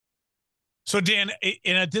So, Dan,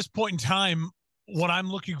 and at this point in time, what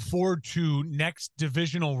I'm looking forward to next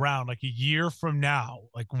divisional round, like a year from now,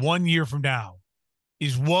 like 1 year from now,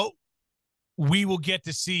 is what we will get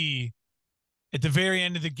to see at the very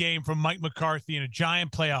end of the game from Mike McCarthy in a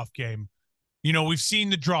giant playoff game. You know, we've seen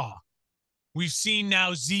the draw. We've seen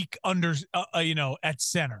now Zeke under, at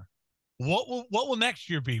center. What will next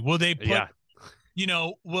year be? Will they put,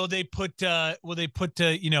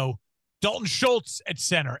 Dalton Schultz at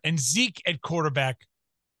center and Zeke at quarterback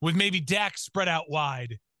with maybe Dak spread out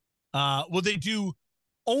wide? Will they do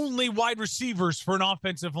only wide receivers for an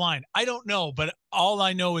offensive line? I don't know, but all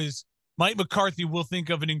I know is Mike McCarthy will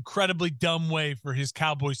think of an incredibly dumb way for his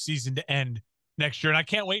Cowboys season to end next year, and I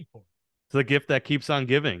can't wait for it. It's the gift that keeps on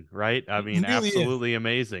giving, right? I mean, really absolutely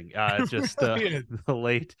amazing. Just really the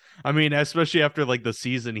late, I mean, especially after like the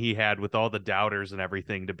season he had with all the doubters and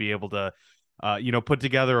everything, to be able to, put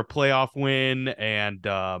together a playoff win and,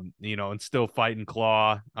 and still fight and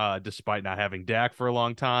claw, despite not having Dak for a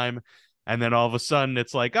long time. And then all of a sudden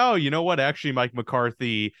it's like, oh, you know what? Actually, Mike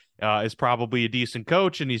McCarthy is probably a decent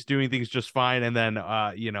coach and he's doing things just fine. And then,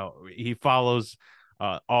 he follows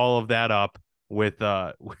all of that up with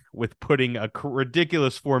putting a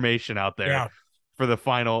ridiculous formation out there for the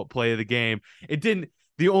final play of the game.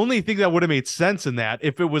 The only thing that would have made sense in that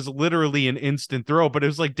if it was literally an instant throw, but it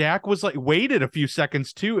was like Dak was like waited a few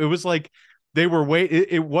seconds too. It was like they were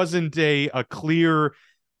it wasn't a clear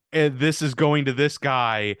this is going to this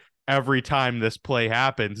guy every time this play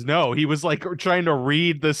happens. No, he was like trying to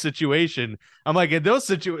read the situation. I'm like, in those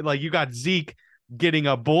situations, like you got Zeke getting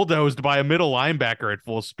bulldozed by a middle linebacker at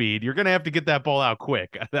full speed. You're going to have to get that ball out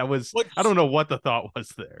quick. I don't know what the thought was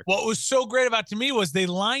there. What was so great about to me was they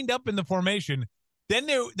lined up in the formation. Then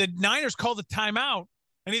the Niners called the timeout,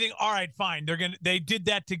 and you think, all right, fine. They did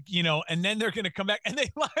that to, and then they're going to come back and they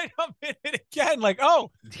line up in it again. Like, oh,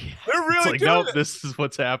 they're really doing nope, this is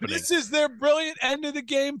what's happening. This is their brilliant end of the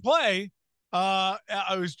game play.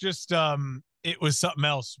 I was just, it was something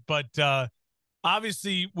else, but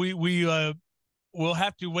obviously we'll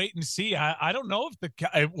have to wait and see. I don't know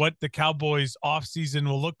what the Cowboys offseason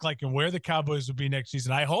will look like and where the Cowboys will be next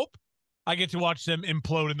season. I hope I get to watch them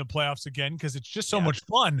implode in the playoffs again because it's just so much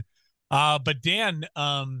fun. But Dan,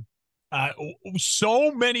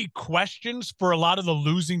 so many questions for a lot of the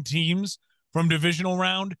losing teams from divisional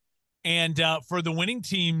round, and for the winning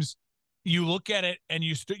teams, you look at it and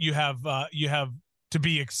you have to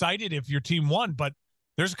be excited if your team won, but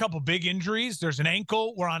there's a couple big injuries. There's an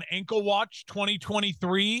ankle. We're on ankle watch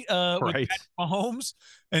 2023 with Patrick Mahomes,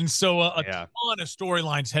 and so a ton of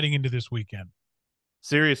storylines heading into this weekend.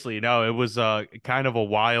 Seriously, no, it was kind of a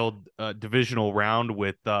wild divisional round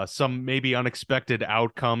with some maybe unexpected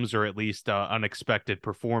outcomes, or at least unexpected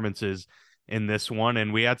performances in this one.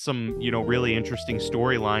 And we had some, really interesting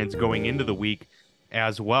storylines going into the week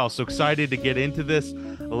as well. So excited to get into this.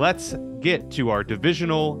 Let's get to our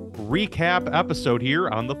divisional recap episode here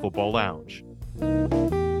on the Football Lounge.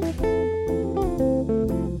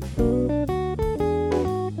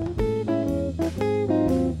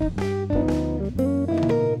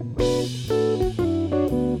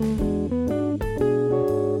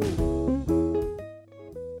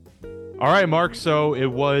 All right, Mark, so it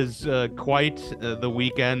was quite the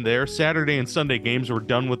weekend there. Saturday and Sunday games were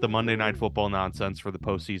done with the Monday Night Football nonsense for the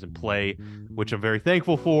postseason play, which I'm very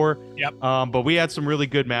thankful for. Yep. But we had some really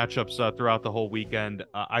good matchups throughout the whole weekend.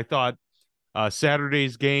 I thought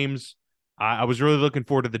Saturday's games, I was really looking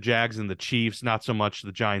forward to the Jags and the Chiefs, not so much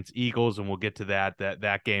the Giants-Eagles, and we'll get to that.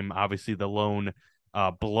 That game, obviously the lone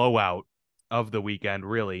blowout of the weekend,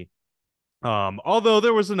 really. Although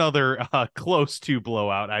there was another close to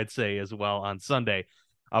blowout, I'd say, as well on Sunday.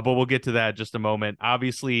 But we'll get to that in just a moment.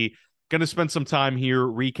 Obviously, going to spend some time here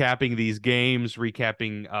recapping these games,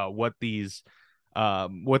 recapping what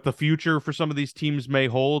the future for some of these teams may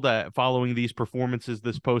hold following these performances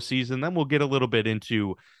this postseason. Then we'll get a little bit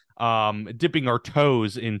into dipping our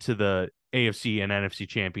toes into the AFC and NFC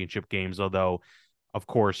championship games. Although, of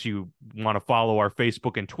course, you want to follow our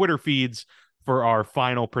Facebook and Twitter feeds for our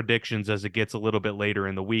final predictions as it gets a little bit later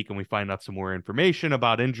in the week and we find out some more information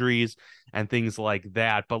about injuries and things like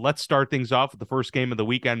that. But let's start things off with the first game of the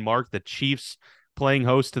weekend, Mark. The Chiefs playing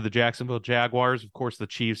host to the Jacksonville Jaguars. Of course, the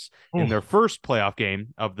Chiefs in their first playoff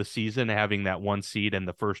game of the season, having that 1 seed in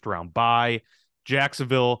the first round bye.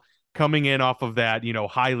 Jacksonville coming in off of that,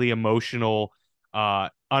 highly emotional,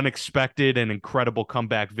 unexpected and incredible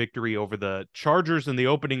comeback victory over the Chargers in the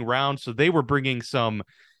opening round. So they were bringing some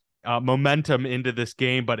momentum into this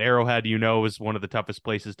game, but Arrowhead, is one of the toughest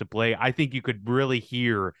places to play. I think you could really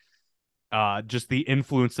hear just the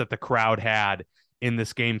influence that the crowd had in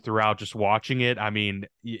this game throughout, just watching it. I mean,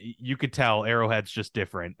 you could tell Arrowhead's just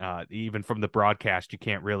different. Even from the broadcast, you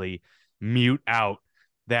can't really mute out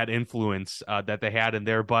that influence that they had in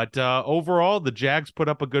there. But overall, the Jags put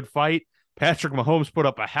up a good fight. Patrick Mahomes put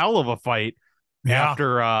up a hell of a fight Yeah.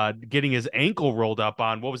 after getting his ankle rolled up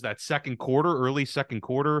on, what was that, second quarter, early second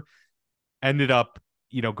quarter. Ended up,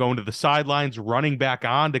 going to the sidelines, running back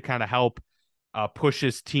on to kind of help push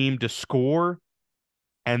his team to score.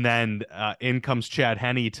 And then in comes Chad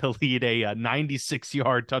Henne to lead a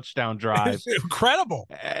 96-yard touchdown drive. It's incredible.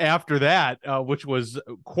 After that, which was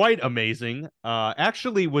quite amazing.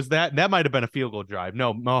 Actually, that might have been a field goal drive.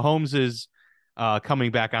 No, Mahomes is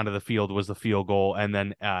coming back onto the field was the field goal, and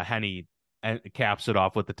then Henne caps it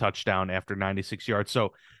off with the touchdown after 96 yards.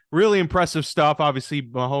 So really impressive stuff. Obviously,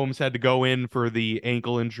 Mahomes had to go in for the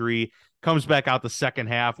ankle injury, comes back out the second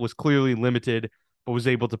half, was clearly limited, but was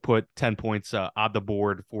able to put 10 points on the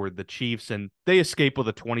board for the Chiefs, and they escape with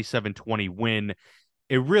a 27-20 win.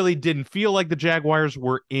 It really didn't feel like the Jaguars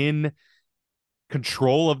were in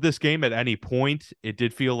control of this game at any point. It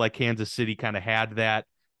did feel like Kansas City kind of had that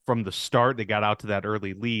from the start. They got out to that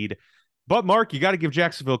early lead. But, Mark, you got to give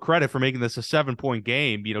Jacksonville credit for making this a 7-point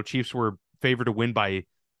game. Chiefs were favored to win by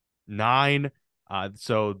 9.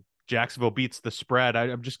 So Jacksonville beats the spread.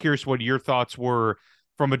 I'm just curious what your thoughts were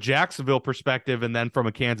from a Jacksonville perspective, and then from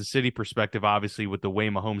a Kansas City perspective, obviously, with the way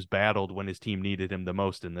Mahomes battled when his team needed him the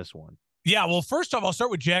most in this one. Yeah, well, first off, I'll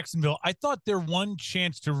start with Jacksonville. I thought their one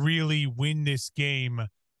chance to really win this game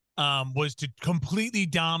was to completely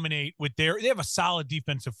dominate with they have a solid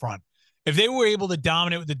defensive front. If they were able to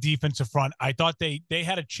dominate with the defensive front, I thought they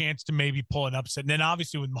had a chance to maybe pull an upset. And then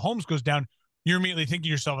obviously when Mahomes goes down, you're immediately thinking to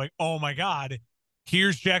yourself, like, oh my God,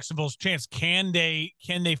 here's Jacksonville's chance. Can they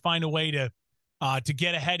find a way to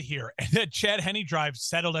get ahead here? And that Chad Henne drive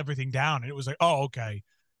settled everything down. And it was like, oh, okay,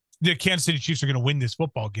 the Kansas City Chiefs are going to win this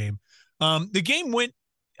football game. The game went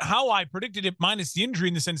how I predicted it, minus the injury,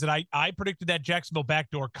 in the sense that I predicted that Jacksonville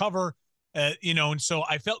backdoor cover, and so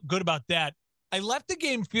I felt good about that. I left the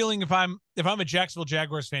game feeling, if I'm a Jacksonville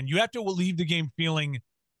Jaguars fan, you have to leave the game feeling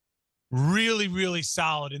really, really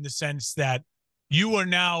solid, in the sense that you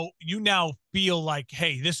now feel like,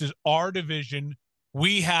 hey, this is our division.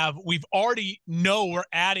 We've already know we're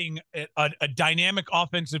adding a dynamic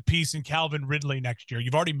offensive piece in Calvin Ridley next year.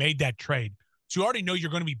 You've already made that trade. So you already know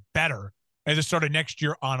you're going to be better at the start of next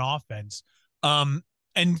year on offense.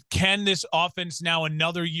 And can this offense now,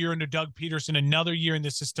 another year under Doug Peterson, another year in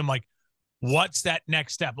the system, like, what's that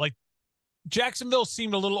next step? Like, Jacksonville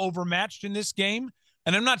seemed a little overmatched in this game.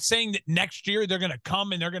 And I'm not saying that next year they're going to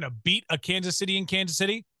come and they're going to beat a Kansas City in Kansas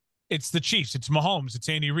City. It's the Chiefs. It's Mahomes. It's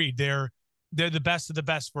Andy Reid. They're the best of the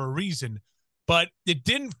best for a reason. But it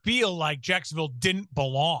didn't feel like Jacksonville didn't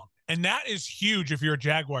belong. And that is huge if you're a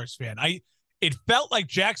Jaguars fan. It felt like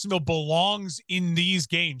Jacksonville belongs in these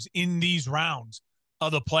games, in these rounds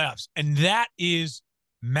of the playoffs. And that is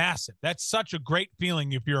massive. That's such a great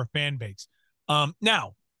feeling if you're a fan base.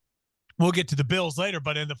 Now, we'll get to the Bills later,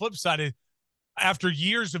 but on the flip side, after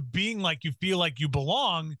years of being like you feel like you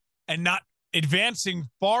belong and not advancing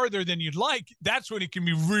farther than you'd like, that's when it can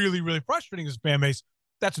be really, really frustrating as a fan base.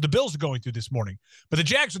 That's what the Bills are going through this morning. But the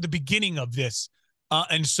Jags are the beginning of this.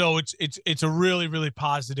 And so it's a really, really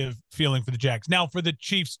positive feeling for the Jags. Now, for the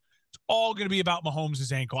Chiefs, it's all going to be about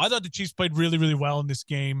Mahomes' ankle. I thought the Chiefs played really, really well in this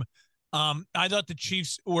game. I thought the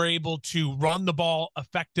Chiefs were able to run the ball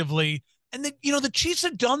effectively. And the Chiefs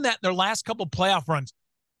have done that in their last couple playoff runs.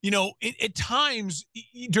 At times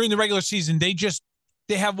during the regular season, they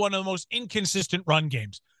have one of the most inconsistent run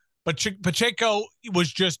games. But Pacheco was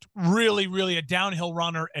just really, really a downhill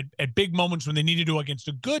runner at big moments when they needed to, against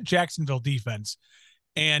a good Jacksonville defense.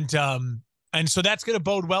 And so that's going to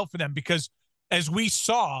bode well for them, because as we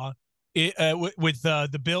saw with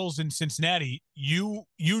the Bills in Cincinnati, you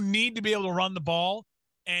need to be able to run the ball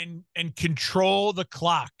and control the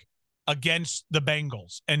clock against the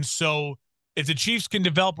Bengals. And so if the Chiefs can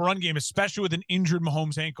develop a run game, especially with an injured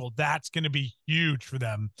Mahomes ankle, that's going to be huge for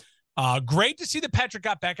them. Great to see that Patrick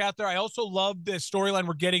got back out there. I also love the storyline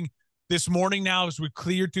we're getting this morning now, as we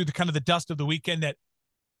cleared through the dust of the weekend, that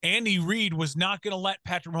Andy Reid was not going to let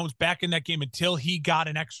Patrick Mahomes back in that game until he got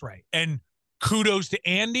an x-ray. And kudos to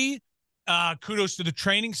Andy. Kudos to the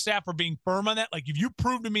training staff for being firm on that. Like, if you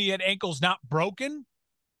prove to me that ankle's not broken,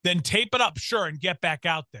 then tape it up, sure, and get back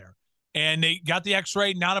out there. And they got the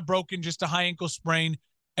x-ray, not a broken, just a high ankle sprain.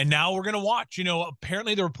 And now we're going to watch.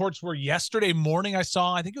 Apparently the reports were yesterday morning, I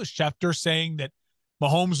think it was Schefter saying that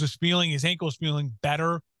Mahomes his ankle was feeling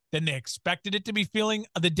better than they expected it to be feeling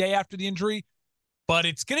the day after the injury. but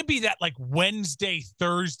it's going to be that like Wednesday,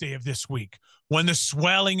 Thursday of this week when the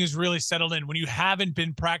swelling is really settled in, when you haven't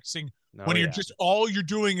been practicing, when you're just all you're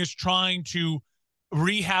doing is trying to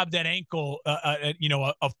rehab that ankle, a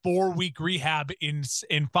 4-week rehab in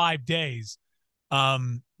 5 days.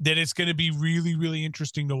 That it's going to be really, really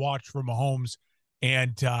interesting to watch for Mahomes,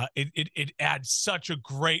 and it adds such a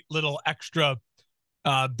great little extra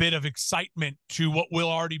bit of excitement to what will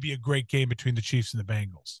already be a great game between the Chiefs and the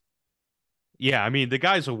Bengals. Yeah, I mean, the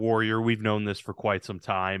guy's a warrior. We've known this for quite some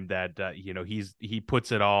time that he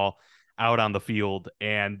puts it all out on the field,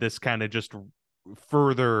 and this kind of just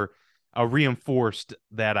further reinforced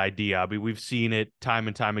that idea. I mean, we've seen it time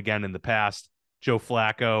and time again in the past. Joe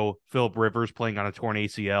Flacco, Philip Rivers playing on a torn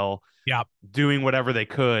ACL, doing whatever they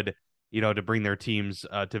could, to bring their teams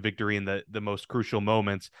to victory in the most crucial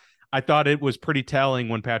moments. I thought it was pretty telling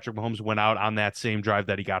when Patrick Mahomes went out on that same drive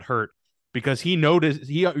that he got hurt, because he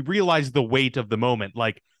realized the weight of the moment.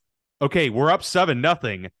 Like, okay, we're up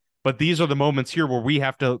 7-0, but these are the moments here where we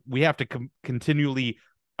have to continually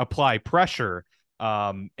apply pressure.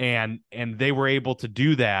 And they were able to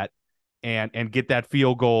do that and get that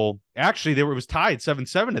field goal. Actually, it was tied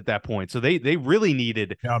 7-7 at that point. So they really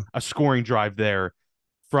needed a scoring drive there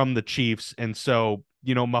from the Chiefs. And so,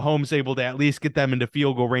 Mahomes able to at least get them into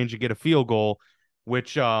field goal range and get a field goal,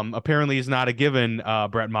 which apparently is not a given,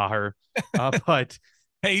 Brett Maher. But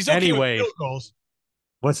hey, he's okay anyway, with field goals.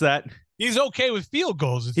 What's that? He's okay with field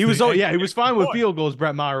goals. He was fine with field goals.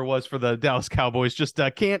 Brett Maher was for the Dallas Cowboys. Just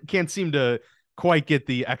can't seem to quite get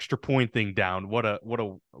the extra point thing down. What a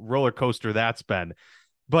roller coaster that's been.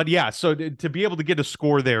 But yeah, so to be able to get a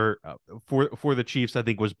score there for the Chiefs, I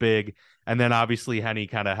think was big. And then obviously Henny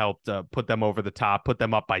kind of helped put them over the top, put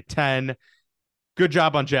them up by 10. Good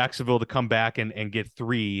job on Jacksonville to come back and get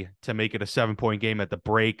 3 to make it a 7-point game at the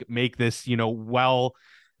break. Make this, well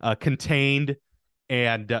contained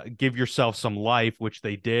and give yourself some life, which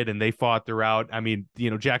they did, and they fought throughout. I mean,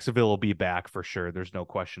 Jacksonville will be back for sure. There's no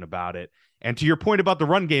question about it. And to your point about the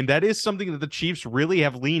run game, that is something that the Chiefs really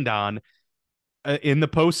have leaned on in the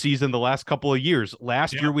postseason the last couple of years.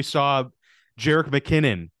 Last year, we saw Jerick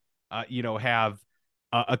McKinnon, have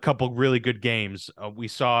a couple really good games. We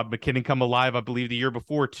saw McKinnon come alive, I believe, the year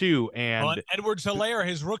before too. And Edwards-Helaire,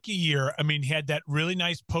 his rookie year, I mean, he had that really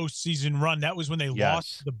nice postseason run. That was when they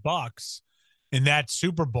lost the Bucs in that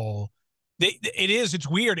Super Bowl. It's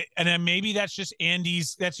weird. And then maybe that's just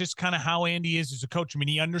kind of how Andy is as a coach. I mean,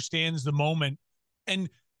 he understands the moment. And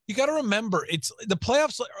you got to remember, it's the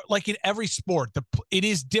playoffs, like in every sport, it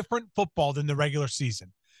is different football than the regular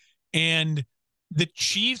season. And the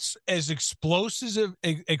Chiefs, as explosive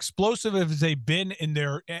as they've been in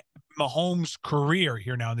their Mahomes career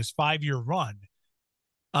here now in this 5-year run,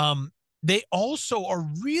 they also are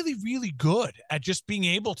really, really good at just being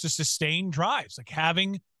able to sustain drives, like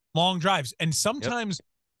having long drives. And sometimes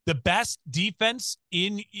the best defense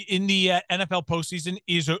in the NFL postseason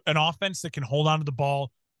is an offense that can hold on to the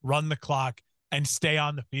ball, run the clock, and stay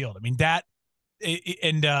on the field. I mean,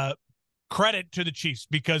 credit to the Chiefs,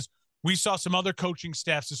 because we saw some other coaching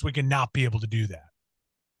staffs this week and not be able to do that.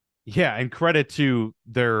 Yeah, and credit to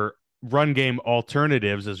their run game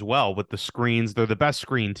alternatives as well with the screens. They're the best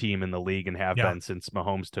screen team in the league and have been since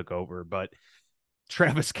Mahomes took over. But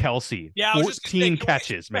Travis Kelce, 14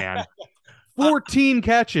 catches, man. 14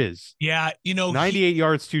 catches. Yeah, 98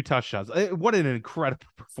 yards, 2 touchdowns. What an incredible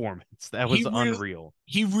performance. That was unreal.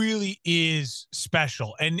 He really is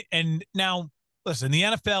special. And now, listen, the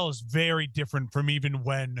NFL is very different from even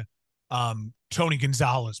when Tony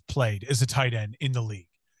Gonzalez played as a tight end in the league.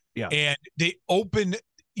 Yeah. And they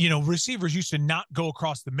receivers used to not go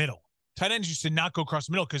across the middle. Tight ends used to not go across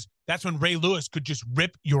the middle because that's when Ray Lewis could just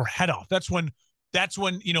rip your head off. That's when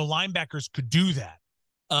linebackers could do that.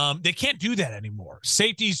 They can't do that anymore.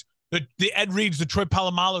 Safeties, the Ed Reeds, the Troy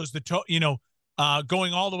Polamalu's,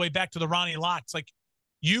 going all the way back to the Ronnie Lott's. Like,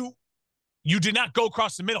 you did not go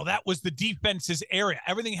across the middle. That was the defense's area.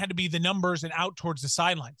 Everything had to be the numbers and out towards the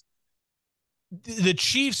sidelines. The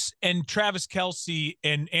Chiefs and Travis Kelce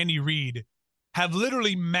and Andy Reid have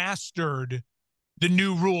literally mastered the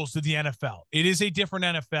new rules of the NFL. It is a different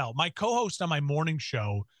NFL. My co-host on my morning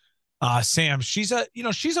show, Sam, she's a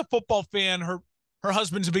football fan. Her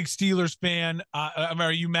husband's a big Steelers fan.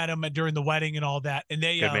 You met him during the wedding and all that. And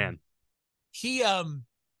they, good man. So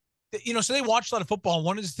they watched a lot of football. And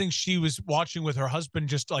one of the things she was watching with her husband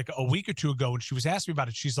just like a week or two ago, and she was asking me about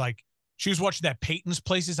it. She's like, she was watching that Peyton's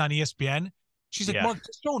Places on ESPN. She's like, Mark,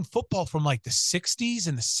 they're showing football from like the 60s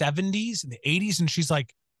and the 70s and the 80s. And she's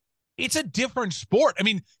like, it's a different sport. I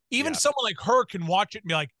mean, even someone like her can watch it and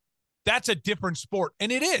be like, that's a different sport.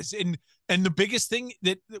 And it is. And the biggest thing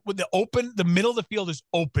that with the middle of the field is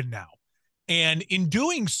open now. And in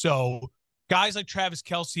doing so, guys like Travis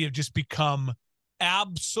Kelce have just become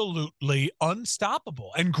absolutely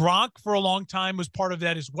unstoppable. And Gronk for a long time was part of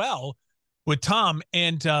that as well with Tom.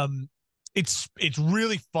 And it's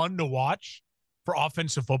really fun to watch for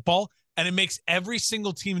offensive football. And it makes every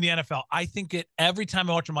single team in the NFL, I think it every time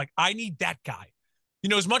I watch them, like, I need that guy.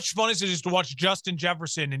 As much fun as it is to watch Justin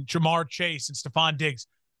Jefferson and Jamar Chase and Stephon Diggs,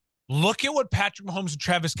 look at what Patrick Mahomes and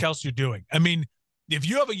Travis Kelce are doing. I mean, if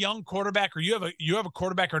you have a young quarterback or you have a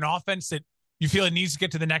quarterback or an offense that you feel it needs to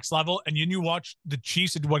get to the next level, and you watch the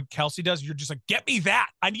Chiefs and what Kelce does, you're just like, get me that.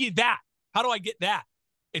 I need that. How do I get that?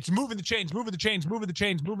 It's moving the chains.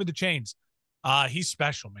 He's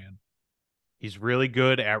special, man. He's really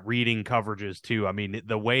good at reading coverages too. I mean,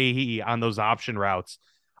 the way he on those option routes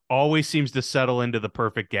always seems to settle into the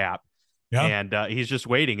perfect gap. Yeah. And he's just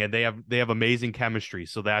waiting, and they have amazing chemistry.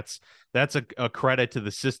 So that's a credit to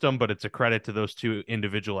the system, but it's a credit to those two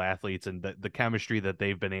individual athletes and the chemistry that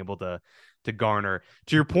they've been able to garner.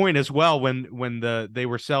 To your point as well, when they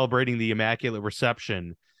were celebrating the Immaculate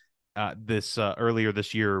Reception this earlier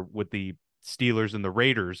this year with the Steelers and the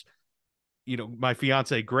Raiders, my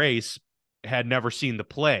fiance Grace had never seen the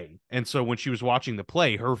play, and so when she was watching the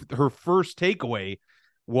play, her first takeaway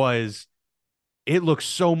was,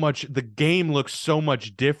 the game looks so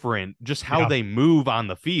much different, just how they move on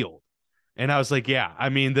the field. And I was like, yeah, I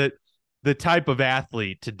mean, the type of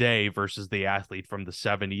athlete today versus the athlete from the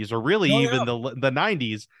 70s, or really the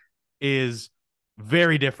 90s, is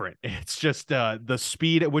very different. It's just the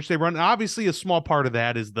speed at which they run. And obviously a small part of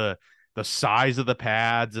that is the size of the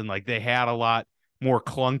pads, and like they had a lot more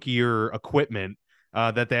clunkier equipment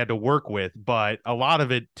that they had to work with, but a lot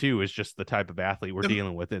of it too is just the type of athlete we're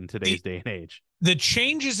dealing with in today's day and age. The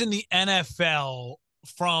changes in the NFL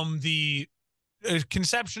from the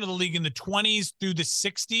conception of the league in the 20s through the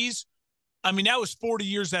 60s, I mean, that was 40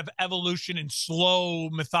 years of evolution and slow,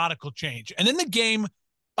 methodical change. And then the game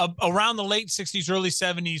around the late 60s, early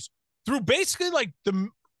 70s, through basically like the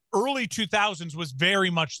early 2000s, was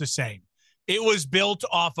very much the same. It was built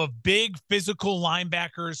off of big physical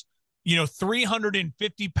linebackers,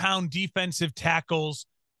 350-pound defensive tackles.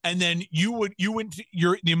 And then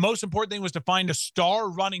the most important thing was to find a star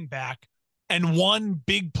running back and one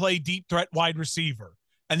big play deep threat wide receiver.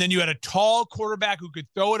 And then you had a tall quarterback who could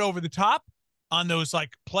throw it over the top on those like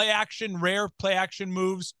rare play action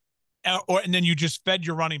moves. And then you just fed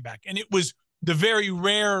your running back. And it was the very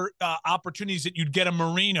rare opportunities that you'd get a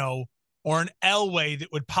Marino or an Elway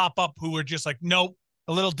that would pop up who were just like, nope,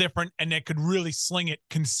 a little different, and they could really sling it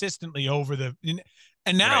consistently over the.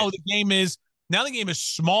 And now the game is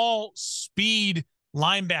small speed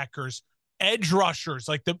linebackers, edge rushers.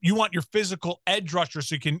 Like you want your physical edge rushers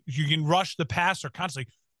so you can rush the passer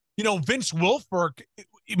constantly. Vince Wilfork,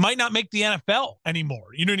 he might not make the NFL anymore.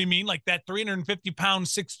 You know what I mean? Like that 350-pound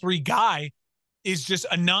 6'3" guy is just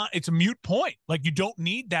it's a mute point. Like you don't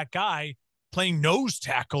need that guy playing nose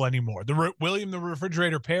tackle anymore. William the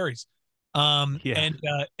Refrigerator Perry's. And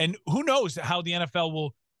who knows how the NFL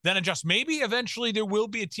will then adjust. Maybe eventually there will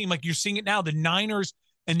be a team like you're seeing it now. The Niners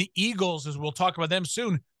and the Eagles, as we'll talk about them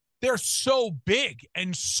soon, they're so big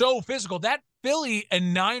and so physical. That Philly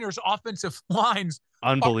and Niners offensive lines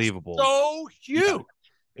unbelievable, so huge.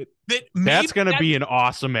 Yeah. That's going to be an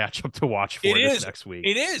awesome matchup to watch for this next week.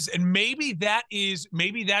 It is. And maybe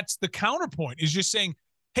that's the counterpoint, is just saying,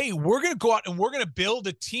 hey, we're going to go out and we're going to build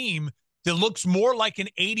a team that looks more like an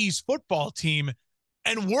 80s football team.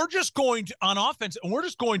 And we're just going to, on offense, and we're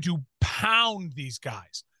just going to pound these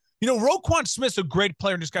guys. Roquan Smith's a great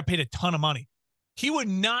player and just got paid a ton of money. He would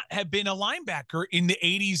not have been a linebacker in the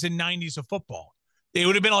 80s and 90s of football. It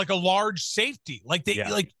would have been like a large safety. Like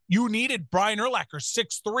you needed Brian Urlacher,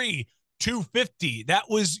 6'3", 250. That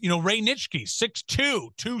was, Ray Nitschke, 6'2",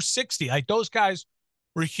 260. Like those guys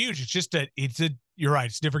were huge. It's just you're right.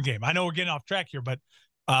 It's a different game. I know we're getting off track here, but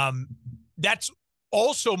that's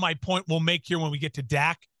also my point we'll make here when we get to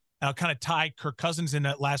Dak. And I'll kind of tie Kirk Cousins in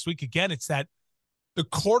that last week. Again, it's that the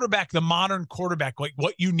quarterback, the modern quarterback, like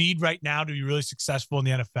what you need right now to be really successful in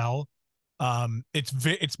the NFL.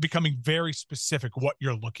 It's becoming very specific what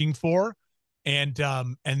you're looking for. And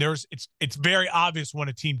it's very obvious when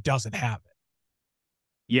a team doesn't have it.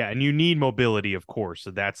 Yeah. And you need mobility, of course.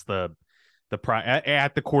 So that's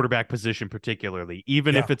at the quarterback position, particularly,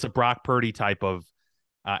 even if it's a Brock Purdy type of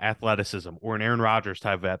athleticism or an Aaron Rodgers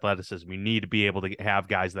type of athleticism, you need to be able to have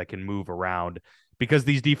guys that can move around, because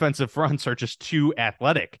these defensive fronts are just too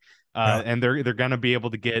athletic, and they're going to be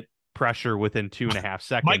able to get pressure within 2.5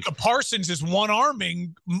 seconds. Micah Parsons is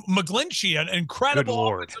one-arming McGlinchey, an incredible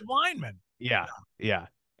offensive lineman. Yeah.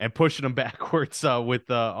 And pushing them backwards with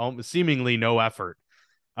seemingly no effort.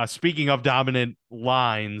 Speaking of dominant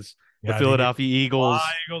lines, the Philadelphia Eagles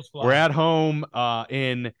were at home I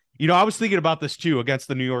was thinking about this too against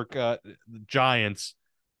the New York Giants.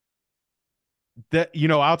 That,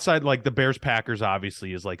 outside like the Bears Packers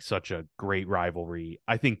obviously is like such a great rivalry.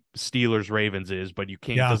 I think Steelers Ravens is, but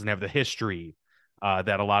doesn't have the history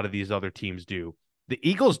that a lot of these other teams do. The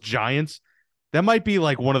Eagles Giants, that might be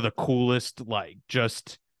like one of the coolest, like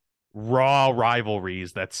just raw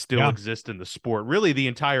rivalries that still exist in the sport, really the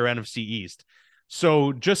entire NFC East.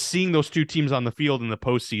 So just seeing those two teams on the field in the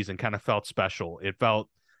postseason kind of felt special. It felt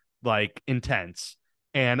like intense.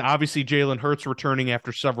 And obviously Jalen Hurts returning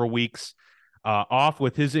after several weeks off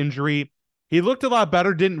with his injury. He looked a lot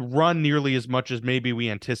better, didn't run nearly as much as maybe we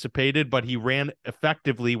anticipated, but he ran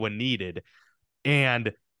effectively when needed.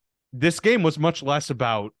 And this game was much less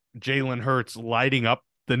about Jalen Hurts lighting up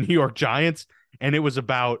the New York Giants, and it was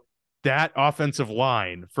about that offensive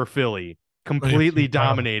line for Philly completely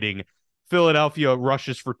dominating. Philadelphia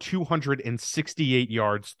rushes for 268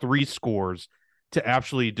 yards, 3 scores to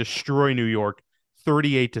absolutely destroy New York,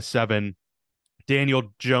 38-7.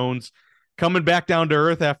 Daniel Jones coming back down to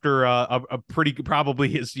earth after a pretty probably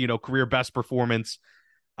his career best performance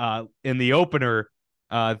in the opener.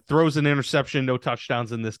 Throws an interception, no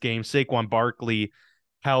touchdowns in this game. Saquon Barkley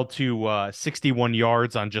held to 61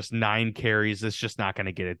 yards on just 9 carries. It's just not going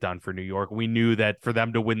to get it done for New York. We knew that for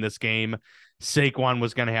them to win this game, Saquon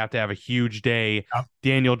was going to have a huge day. Yeah.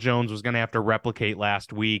 Daniel Jones was going to have to replicate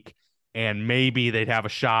last week, and maybe they'd have a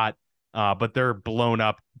shot. But they're blown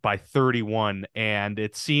up by 31, and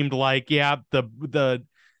it seemed like the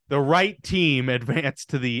right team advanced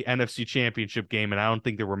to the NFC Championship game, and I don't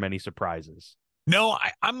think there were many surprises. No,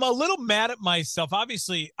 I'm a little mad at myself.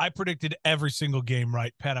 Obviously, I predicted every single game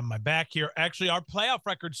right. Pat on my back here. Actually, our playoff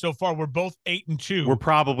record so far, we're both 8-2. We're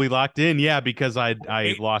probably locked in, because I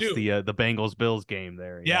lost the Bengals Bills game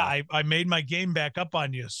there. Yeah, I made my game back up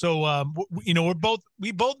on you. So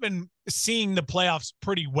we've both been seeing the playoffs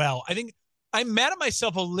pretty well. I think I'm mad at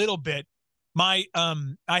myself a little bit. I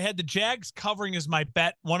had the Jags covering as my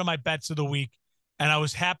bet, one of my bets of the week, and I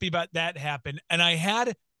was happy about that happen. And I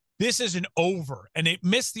had this as an over, and it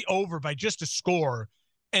missed the over by just a score.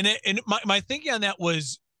 And my thinking on that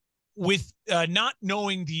was with not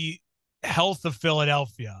knowing the health of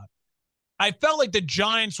Philadelphia, I felt like the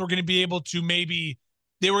Giants were going to be able to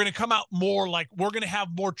they were going to come out more like, we're going to have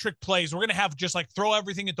more trick plays. We're going to have just like throw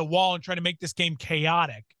everything at the wall and try to make this game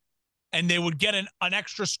chaotic. And they would get an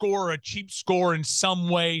extra score or a cheap score in some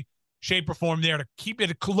way, shape, or form there to keep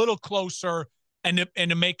it a little closer and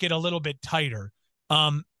to make it a little bit tighter.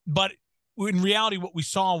 But in reality, what we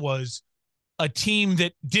saw was a team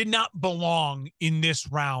that did not belong in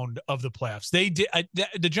this round of the playoffs.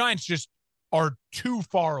 The Giants just are too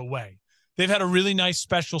far away. They've had a really nice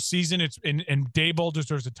special season. And Daboll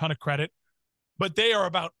deserves a ton of credit, but they are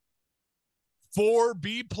about 4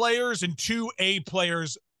 B players and 2 A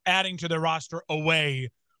players adding to their roster away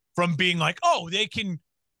from being like, oh, they can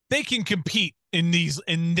compete in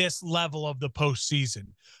this level of the postseason.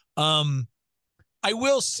 I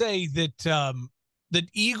will say that the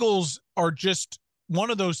Eagles are just one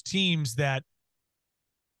of those teams that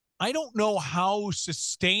I don't know how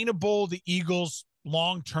sustainable the Eagles'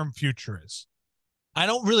 long-term future is. I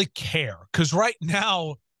don't really care because right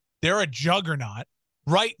now they're a juggernaut.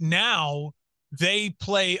 Right now they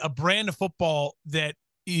play a brand of football that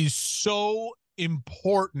is so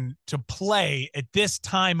important to play at this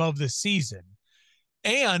time of the season.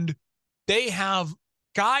 And they have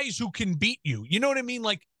guys who can beat you. You know what I mean?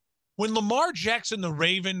 Like when Lamar Jackson, the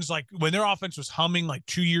Ravens, like when their offense was humming like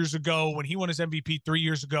 2 years ago, when he won his MVP 3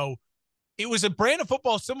 years ago, it was a brand of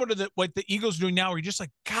football similar to what the Eagles are doing now, where you're just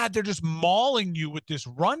like, God, they're just mauling you with this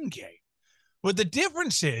run game. But the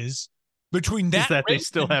difference is between that, is that they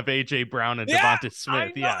still have AJ Brown and Devonta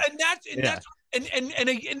Smith.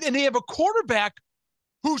 And they have a quarterback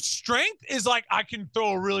whose strength is like, I can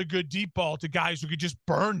throw a really good deep ball to guys who could just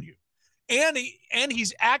burn you. And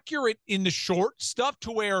he's accurate in the short stuff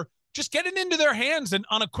to where just get it into their hands and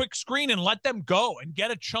on a quick screen and let them go and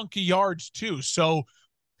get a chunk of yards too. So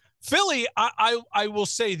Philly, I will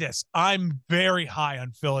say this. I'm very high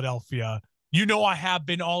on Philadelphia. I have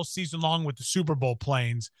been all season long with the Super Bowl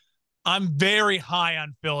planes. I'm very high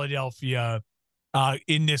on Philadelphia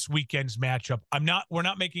in this weekend's matchup. We're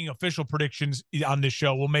not making official predictions on this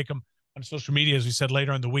show. We'll make them on social media, as we said,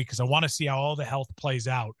 later in the week, because I want to see how all the health plays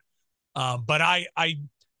out. But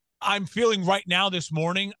I'm feeling right now this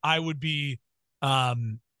morning, I would be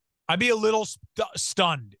I'd be a little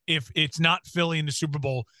stunned if it's not Philly in the Super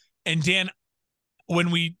Bowl. And Dan,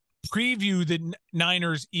 when we preview the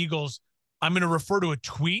Niners Eagles, I'm going to refer to a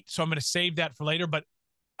tweet, so I'm going to save that for later. But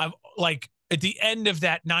I'm like at the end of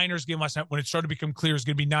that Niners game last night, when it started to become clear it's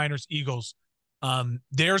going to be Niners Eagles,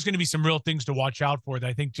 there's going to be some real things to watch out for that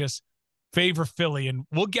I think just favor Philly, and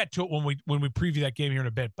we'll get to it when we preview that game here in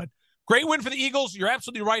a bit. But great win for the Eagles. You're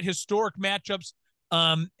absolutely right. Historic matchups.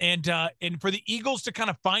 And for the Eagles to kind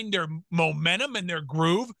of find their momentum and their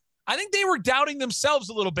groove, I think they were doubting themselves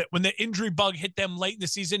a little bit when the injury bug hit them late in the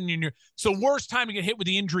season. And so worst time to get hit with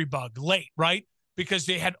the injury bug, late, right? Because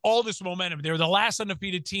they had all this momentum. They were the last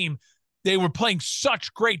undefeated team. They were playing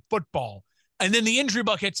such great football. And then the injury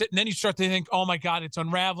bug hits it, and then you start to think, oh my God, it's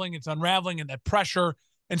unraveling, and that pressure.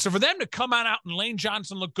 And so for them to come out and Lane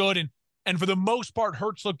Johnson look good, and for the most part,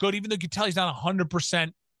 Hurts look good, even though you can tell he's not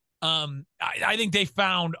 100%. I think they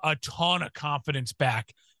found a ton of confidence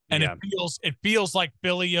back, and it feels like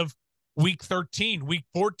Philly of week 13, week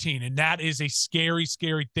 14, and that is a scary,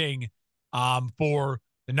 scary thing for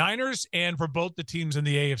the Niners and for both the teams in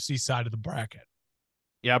the AFC side of the bracket.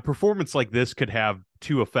 Yeah, a performance like this could have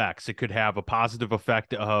two effects. It could have a positive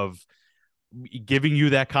effect of giving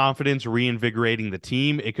you that confidence, reinvigorating the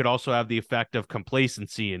team. It could also have the effect of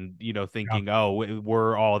complacency and, thinking, oh,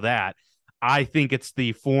 we're all that. I think it's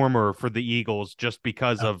the former for the Eagles just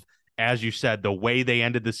because of, as you said, the way they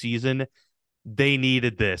ended the season. They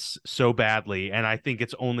needed this so badly, and I think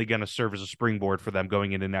it's only going to serve as a springboard for them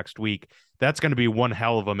going into next week. That's going to be one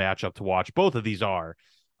hell of a matchup to watch. Both of these are.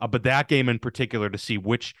 But that game in particular, to see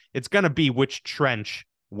which trench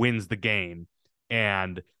wins the game.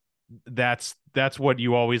 And that's what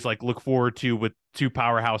you always look forward to with two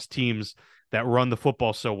powerhouse teams that run the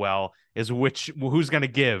football so well, is who's going to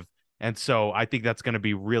give. And so I think that's going to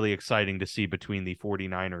be really exciting to see between the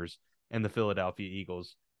 49ers and the Philadelphia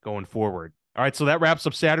Eagles going forward. All right, so that wraps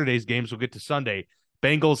up Saturday's games. We'll get to Sunday.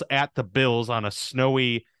 Bengals at the Bills on a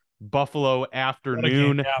snowy Buffalo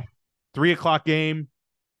afternoon. Game, yeah. 3:00 game.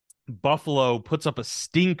 Buffalo puts up a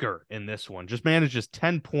stinker in this one. Just manages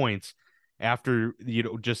 10 points after,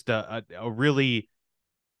 just a really,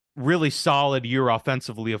 really solid year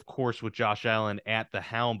offensively, of course, with Josh Allen at the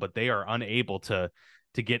helm, but they are unable to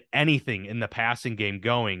get anything in the passing game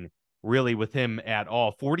going, really, with him at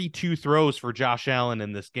all. 42 throws for Josh Allen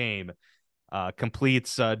in this game,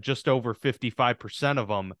 completes just over 55% of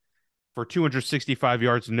them for 265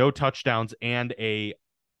 yards, no touchdowns, and an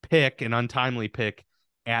untimely pick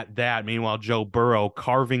at that. Meanwhile, Joe Burrow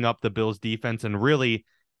carving up the Bills defense, and really,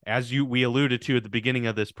 as we alluded to at the beginning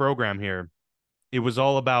of this program here, it was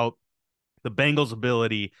all about the Bengals'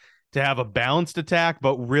 ability to have a balanced attack,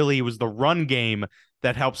 but really it was the run game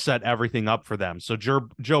that helped set everything up for them. So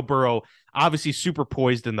Joe Burrow, obviously super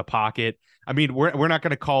poised in the pocket. I mean, we're not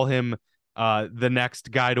going to call him the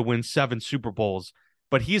next guy to win 7 Super Bowls,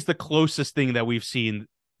 but he's the closest thing that we've seen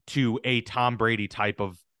to a Tom Brady type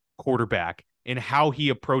of quarterback in how he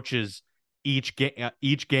approaches each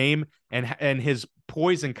game and his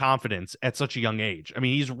poise and confidence at such a young age. I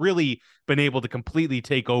mean, he's really been able to completely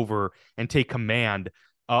take over and take command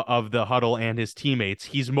of the huddle and his teammates.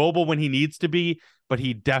 He's mobile when he needs to be, but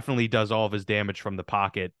he definitely does all of his damage from the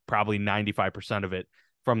pocket, probably 95% of it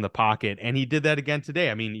from the pocket. And he did that again today.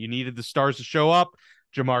 I mean, you needed the stars to show up.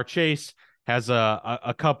 Jamar Chase has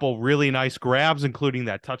a couple really nice grabs, including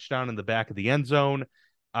that touchdown in the back of the end zone.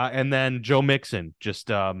 And then Joe Mixon, just,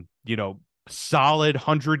 solid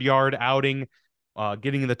 100-yard outing,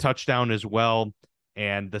 getting the touchdown as well.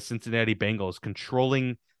 And the Cincinnati Bengals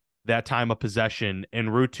controlling that time of possession en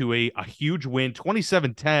route to a huge win.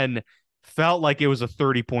 27-10 felt like it was a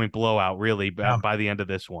 30-point blowout, really, by the end of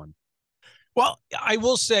this one. Well, I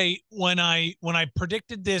will say when I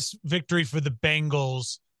predicted this victory for the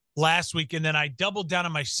Bengals last week, and then I doubled down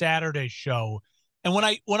on my Saturday show, and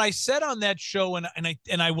when I said on that show, and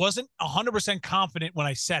I wasn't 100% confident when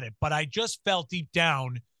I said it, but I just felt deep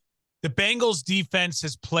down the Bengals defense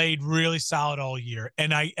has played really solid all year,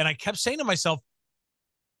 and I kept saying to myself,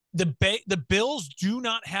 the Bills do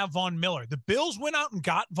not have Von Miller. The Bills went out and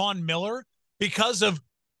got Von Miller because of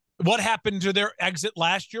what happened to their exit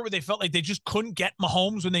last year, where they felt like they just couldn't get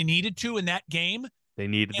Mahomes when they needed to in that game. They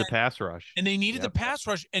needed the pass rush, and they needed the pass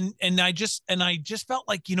rush, and I just felt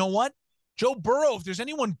like, you know what, Joe Burrow, if there's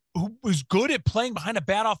anyone who is good at playing behind a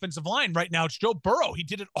bad offensive line right now, it's Joe Burrow. He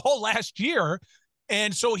did it all last year,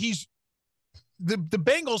 and so the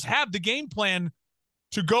Bengals have the game plan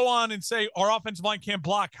to go on and say our offensive line can't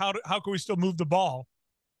block. How can we still move the ball?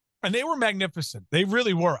 And they were magnificent. They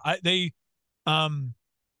really were. A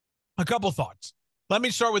couple thoughts. Let me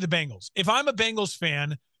start with the Bengals. If I'm a Bengals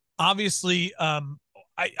fan, obviously,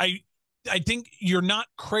 I think you're not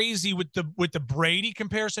crazy with the Brady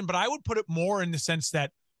comparison, but I would put it more in the sense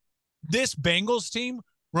that this Bengals team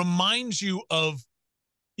reminds you of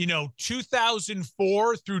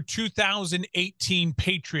 2004 through 2018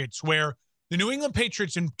 Patriots, where the New England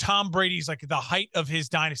Patriots and Tom Brady's like the height of his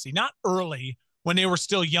dynasty, not early when they were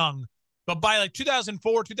still young, but by like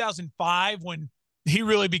 2004, 2005, when he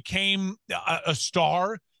really became a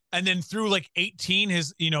star. And then through like 18,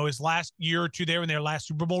 his last year or two there in their last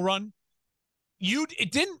Super Bowl run,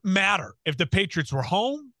 it didn't matter if the Patriots were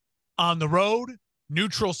home, on the road,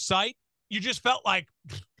 neutral site. You just felt like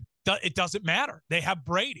it doesn't matter. They have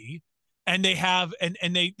Brady, and they have and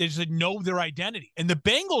they just know their identity. And the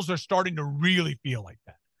Bengals are starting to really feel like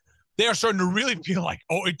that. They are starting to really feel like,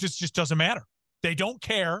 oh, it just doesn't matter. They don't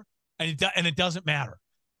care, and it doesn't matter.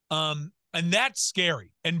 And that's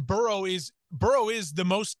scary. And Burrow is the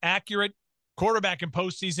most accurate quarterback in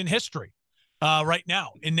postseason history right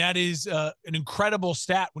now, and that is an incredible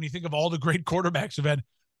stat when you think of all the great quarterbacks who've had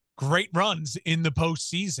great runs in the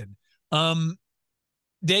postseason.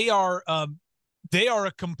 They are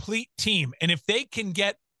a complete team, and if they can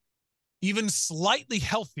get even slightly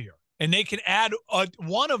healthier, and they can add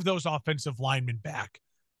one of those offensive linemen back,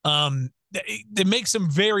 it makes them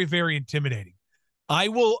very, very intimidating.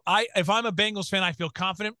 If I'm a Bengals fan, I feel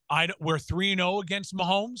confident. We're 3-0 against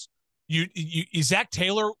Mahomes. Zach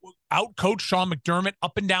Taylor out-coached Sean McDermott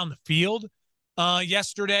up and down the field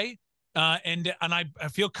yesterday, and I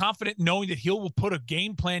feel confident knowing that he will put a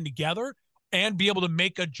game plan together and be able to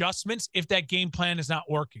make adjustments if that game plan is not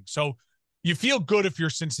working. So you feel good if you're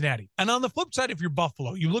Cincinnati. And on the flip side, if you're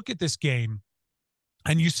Buffalo, you look at this game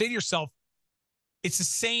and you say to yourself, it's the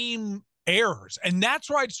same errors. And that's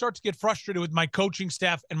where I'd start to get frustrated with my coaching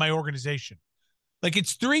staff and my organization. Like,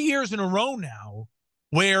 it's 3 years in a row now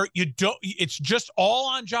where it's just all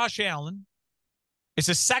on Josh Allen. It's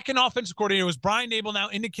a second offensive coordinator. It was Brian Nabel now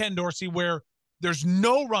into Ken Dorsey, where there's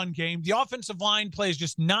no run game. The offensive line play is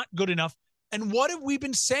just not good enough. And what have we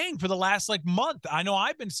been saying for the last month? I know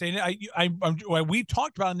I've been saying it. We've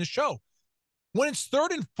talked about it in the show. When it's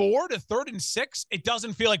 3rd and 4 to 3rd and 6, it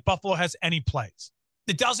doesn't feel like Buffalo has any plays.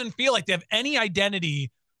 It doesn't feel like they have any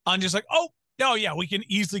identity on just like, oh, no, yeah, we can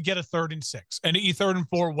easily get a 3rd and 6 and a 3rd and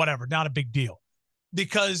 4, whatever. Not a big deal.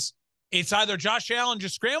 Because it's either Josh Allen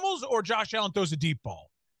just scrambles or Josh Allen throws a deep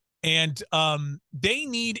ball. And they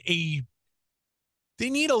need a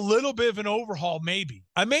little bit of an overhaul, maybe.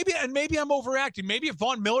 Maybe I'm overreacting. Maybe if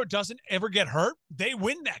Von Miller doesn't ever get hurt, they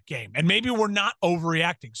win that game. And maybe we're not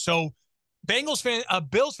overreacting. So Bills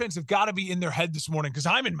fans have got to be in their head this morning, because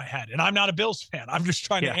I'm in my head, and I'm not a Bills fan. I'm just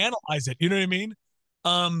trying to analyze it. You know what I mean?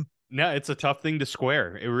 No, it's a tough thing to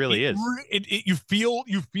square. It really is. You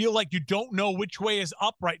feel like you don't know which way is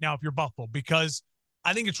up right now if you're Buffalo, because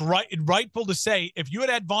I think it's rightful to say if you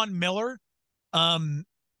had Von Miller,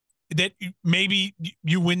 that maybe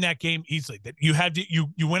you win that game easily. That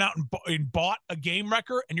you went out and bought a game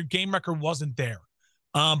wrecker, and your game wrecker wasn't there.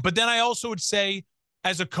 But then I also would say,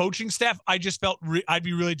 as a coaching staff, I just felt I'd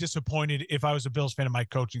be really disappointed if I was a Bills fan of my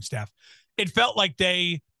coaching staff. It felt like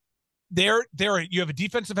you have a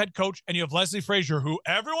defensive head coach, and you have Leslie Frazier, who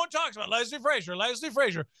everyone talks about. Leslie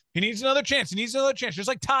Frazier. He needs another chance. Just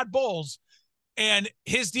like Todd Bowles. And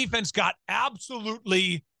his defense got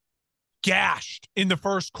absolutely gashed in the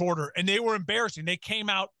first quarter, and they were embarrassing. They came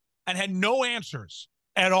out and had no answers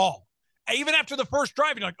at all. Even after the first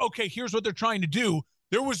drive, you're like, okay, here's what they're trying to do.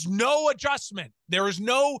 There was no adjustment. There was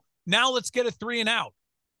no, now let's get a 3 and out.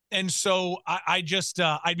 And so I'd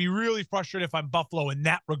be really frustrated if I'm Buffalo in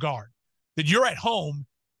that regard, that you're at home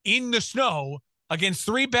in the snow against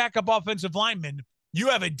 3 backup offensive linemen. You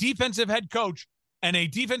have a defensive head coach and a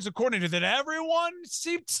defensive coordinator that everyone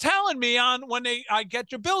keeps telling me on when I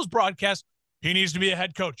get your Bills broadcast, he needs to be a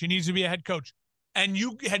head coach. And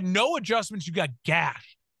you had no adjustments. You got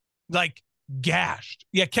gashed.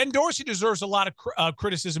 Yeah, Ken Dorsey deserves a lot of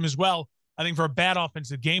criticism as well, I think, for a bad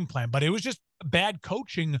offensive game plan. But it was just bad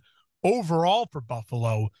coaching overall for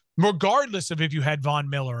Buffalo, regardless of if you had Von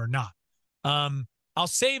Miller or not. I'll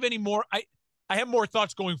save any more. I have more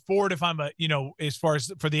thoughts going forward if I'm as far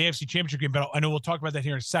as for the AFC Championship game, but I know we'll talk about that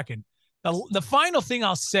here in a second. Now, the final thing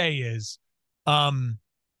I'll say is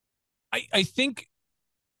I think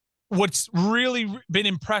what's really been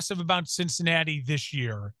impressive about Cincinnati this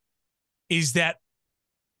year is that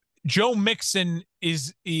Joe Mixon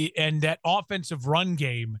and that offensive run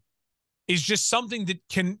game is just something that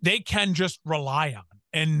they can just rely on.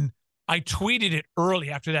 And I tweeted it early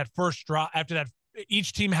after that first draw, after that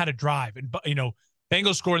each team had a drive, and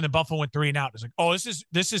Bengals scored and the Buffalo went 3 and out. It's like, oh,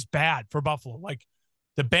 this is bad for Buffalo. Like,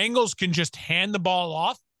 the Bengals can just hand the ball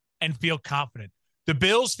off and feel confident. The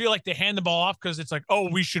Bills feel like they hand the ball off because it's like, oh,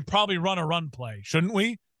 we should probably run a run play, shouldn't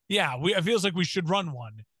we? Yeah, it feels like we should run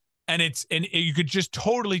one. And you could just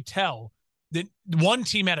totally tell that one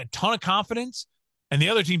team had a ton of confidence and the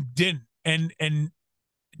other team didn't. And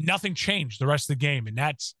nothing changed the rest of the game. And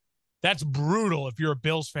that's brutal if you're a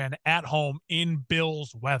Bills fan at home in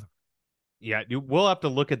Bills weather. Yeah, we'll have to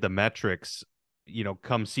look at the metrics,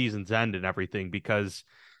 come season's end and everything, because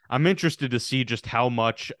I'm interested to see just how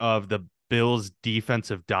much of the Bills'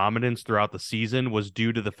 defensive dominance throughout the season was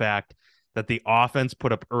due to the fact that the offense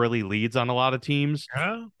put up early leads on a lot of teams,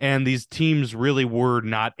 and these teams really were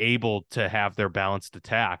not able to have their balanced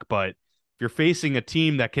attack. But if you're facing a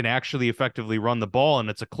team that can actually effectively run the ball and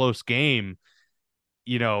it's a close game,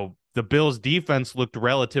 the Bills defense looked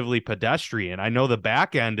relatively pedestrian. I know the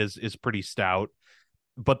back end is pretty stout,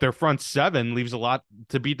 but their front seven leaves a lot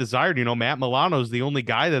to be desired. Matt Milano's the only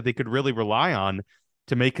guy that they could really rely on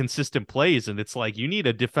to make consistent plays. And it's like, you need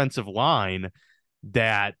a defensive line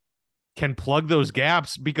that can plug those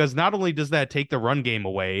gaps, because not only does that take the run game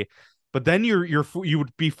away, but then you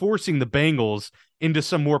would be forcing the Bengals into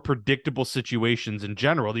some more predictable situations in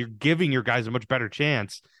general. You're giving your guys a much better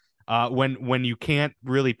chance when you can't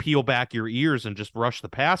really peel back your ears and just rush the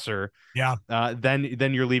passer. Yeah. Then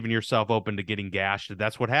you're leaving yourself open to getting gashed.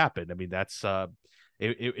 That's what happened. I mean, that's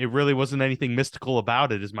it really wasn't anything mystical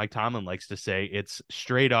about it, as Mike Tomlin likes to say. It's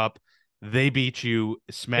straight up, they beat you,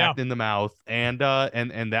 smacked in the mouth, and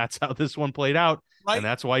that's how this one played out. Right. And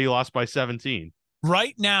that's why you lost by 17.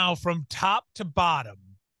 Right now, from top to bottom,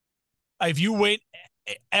 if you wait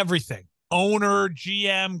everything, owner,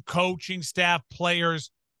 GM, coaching staff, players,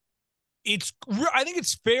 I think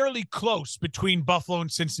it's fairly close between Buffalo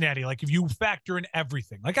and Cincinnati. Like, if you factor in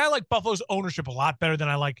everything, like, I like Buffalo's ownership a lot better than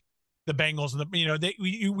I like the Bengals. And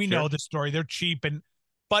we know the story. They're cheap.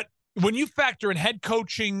 But when you factor in head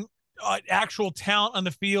coaching, actual talent on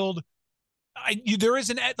the field, there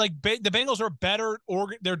isn't, like, the Bengals are better, or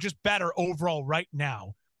they're just better overall right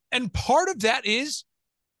now. And part of that is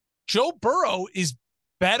Joe Burrow is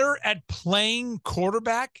better at playing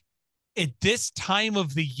quarterback at this time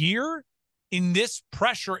of the year, in this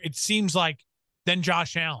pressure, it seems like, than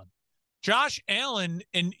Josh Allen. Josh Allen,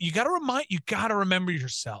 and you got to remember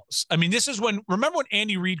yourselves. I mean, remember when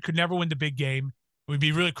Andy Reid could never win the big game? We'd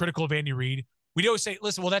be really critical of Andy Reid. We'd always say,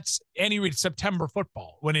 listen, well, that's Andy Reid September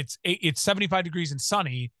football, when it's 75 degrees and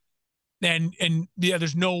sunny, and yeah,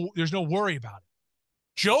 there's no worry about it.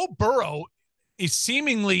 Joe Burrow is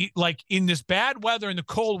seemingly, like, in this bad weather, in the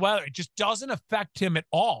cold weather, it just doesn't affect him at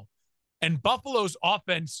all. And Buffalo's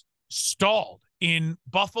offense stalled in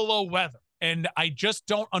Buffalo weather. And I just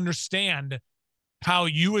don't understand how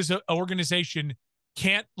you as an organization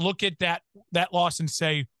can't look at that loss and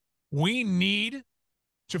say, we need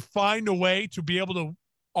to find a way to be able to,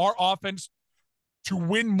 our offense, to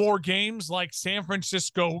win more games like San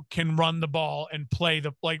Francisco can run the ball and play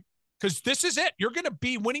because this is it. You're going to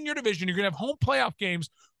be winning your division. You're going to have home playoff games.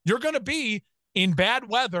 You're going to be in bad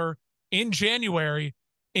weather in January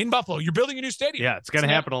in Buffalo. You're building a new stadium. Yeah, it's going to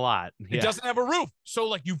happen a lot. Yeah. It doesn't have a roof. So,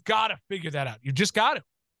 like, you've got to figure that out. You just got to.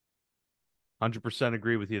 100%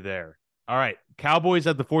 agree with you there. All right. Cowboys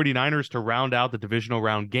at the 49ers to round out the divisional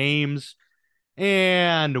round games.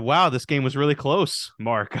 And wow, this game was really close,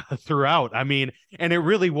 Mark, throughout. I mean, and it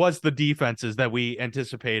really was the defenses that we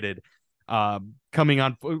anticipated coming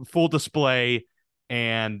on full display,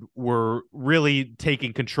 and were really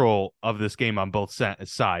taking control of this game on both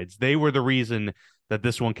sides. They were the reason that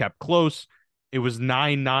this one kept close. It was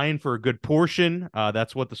 9-9 for a good portion.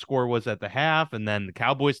 That's what the score was at the half. And then the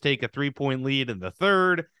Cowboys take a 3-point lead in the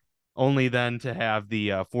third, only then to have the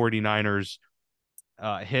 49ers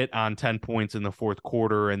hit on 10 points in the fourth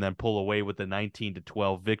quarter and then pull away with the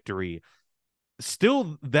 19-12 victory.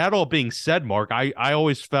 Still, that all being said, Mark, I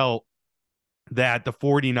always felt that the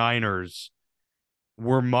 49ers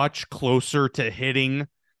were much closer to hitting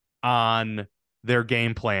on their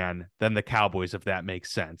game plan than the Cowboys, if that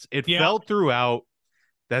makes sense. It felt throughout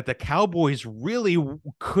that the Cowboys really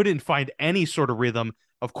couldn't find any sort of rhythm.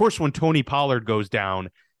 Of course, when Tony Pollard goes down,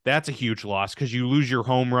 that's a huge loss because you lose your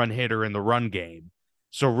home run hitter in the run game.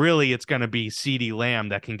 So really, it's going to be CeeDee Lamb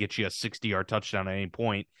that can get you a 60-yard touchdown at any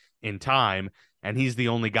point in time, and he's the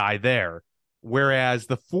only guy there. Whereas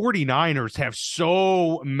the 49ers have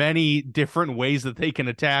so many different ways that they can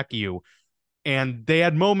attack you, and they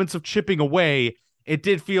had moments of chipping away. It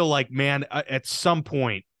did feel like, man, at some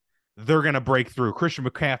point, they're going to break through. Christian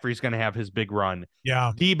McCaffrey's going to have his big run.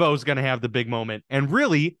 Yeah. Debo's going to have the big moment. And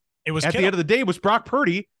really, it was at the end of the day, it was Brock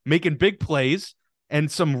Purdy making big plays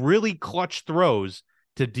and some really clutch throws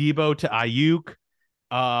to Debo, to Ayuk,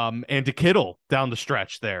 and to Kittle down the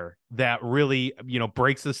stretch there that really,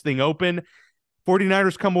 breaks this thing open.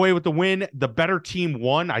 49ers come away with the win. The better team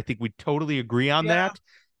won. I think we totally agree on that.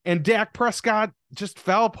 And Dak Prescott just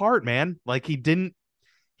fell apart, man. Like he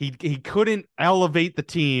couldn't elevate the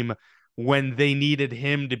team when they needed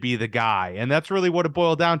him to be the guy. And that's really what it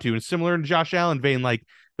boiled down to. And similar in Josh Allen vein, like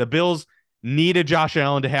the Bills needed Josh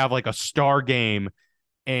Allen to have like a star game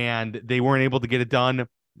and they weren't able to get it done.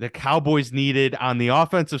 The Cowboys needed on the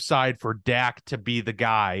offensive side for Dak to be the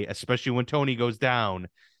guy, especially when Tony goes down.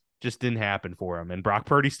 Just didn't happen for him. And Brock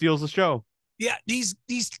Purdy steals the show. Yeah, these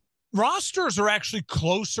rosters are actually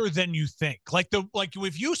closer than you think. Like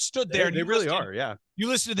if you stood there, they really are. Yeah, you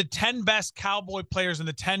listen to the 10 best Cowboy players and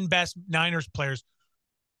the 10 best Niners players.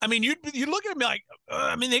 I mean, you look at them like,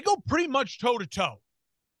 they go pretty much toe to toe.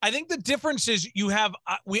 I think the difference is you have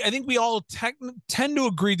I think we all tend to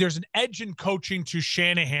agree there's an edge in coaching to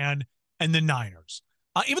Shanahan and the Niners.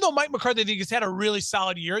 Even though Mike McCarthy, I think, has had a really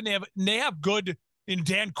solid year, and they have good in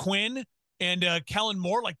Dan Quinn and Kellen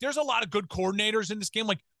Moore. Like, there's a lot of good coordinators in this game.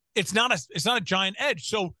 Like, it's not a giant edge.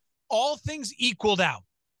 So all things equaled out.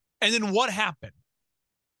 And then what happened?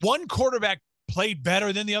 One quarterback played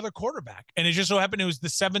better than the other quarterback. And it just so happened it was the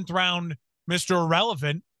 7th round Mr.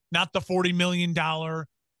 Irrelevant, not the $40 million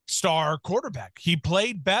star quarterback. He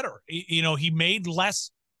played better. He made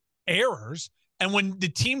less errors. And when the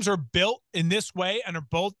teams are built in this way and are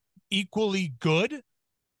both equally good,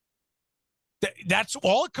 that's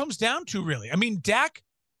all it comes down to, really. I mean, Dak,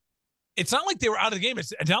 it's not like they were out of the game.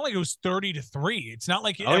 It's not like it was 30-3. It's not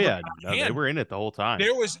like they were in it the whole time.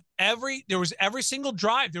 There was every single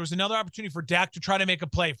drive. There was another opportunity for Dak to try to make a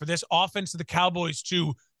play, for this offense of the Cowboys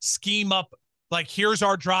to scheme up, like, here's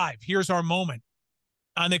our drive, here's our moment.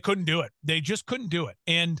 And they couldn't do it. They just couldn't do it.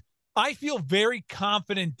 And I feel very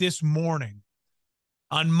confident this morning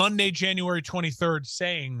on Monday, January 23rd,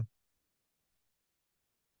 saying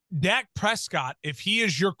Dak Prescott, if he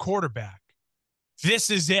is your quarterback, this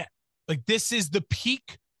is it. Like, this is the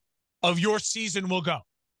peak of your season will go.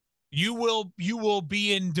 You will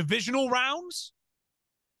be in divisional rounds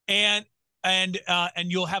and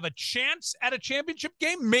you'll have a chance at a championship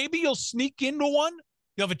game. Maybe you'll sneak into one.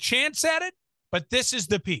 You'll have a chance at it, but this is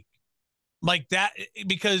the peak. Like that,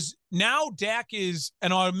 because now Dak is,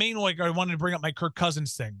 and our main, I wanted to bring up my Kirk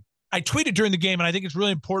Cousins thing. I tweeted during the game, and I think it's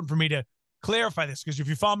really important for me to clarify this, because if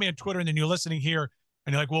you follow me on Twitter and then you're listening here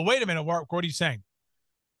and you're like, well, wait a minute, what are you saying?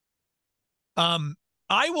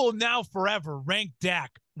 I will now forever rank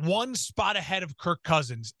Dak one spot ahead of Kirk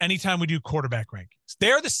Cousins anytime we do quarterback rankings.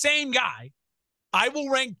 They're the same guy. I will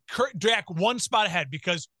rank Dak one spot ahead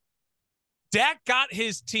because Dak got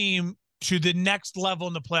his team to the next level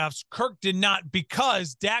in the playoffs. Kirk did not,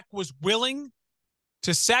 because Dak was willing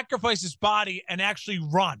to sacrifice his body and actually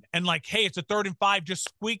run. And like, hey, it's a 3rd and 5, just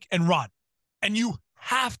squeak and run. And you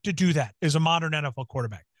have to do that as a modern NFL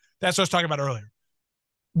quarterback. That's what I was talking about earlier.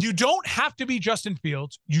 You don't have to be Justin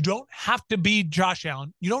Fields. You don't have to be Josh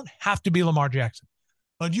Allen. You don't have to be Lamar Jackson.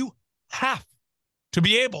 But you have to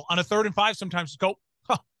be able on a 3rd and 5 sometimes to go,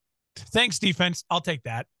 thanks, defense. I'll take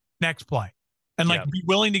that. Next play. And be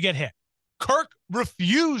willing to get hit. Kirk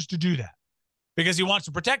refused to do that because he wants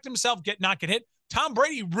to protect himself, not get hit. Tom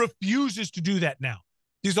Brady refuses to do that now.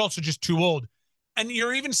 He's also just too old. And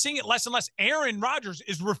you're even seeing it less and less. Aaron Rodgers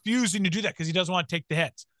is refusing to do that because he doesn't want to take the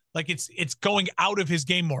hits. Like it's going out of his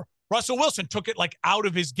game more. Russell Wilson took it like out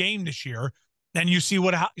of his game this year, and you see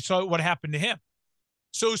what happened to him.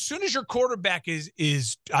 So as soon as your quarterback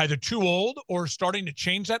is either too old or starting to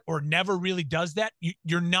change that or never really does that,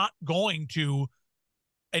 you're not going to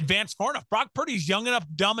advance far enough. Brock Purdy's young enough,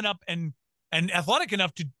 dumb enough, and athletic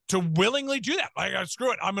enough to willingly do that. Like,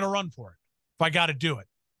 screw it, I'm going to run for it if I got to do it.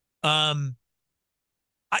 I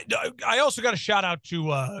also got a shout out to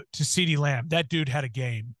CeeDee Lamb. That dude had a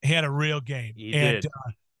game. He had a real game. He did.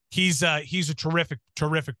 He's a terrific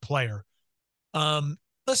player.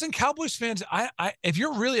 Listen, Cowboys fans, I if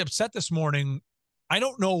you're really upset this morning, I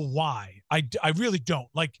don't know why. I really don't.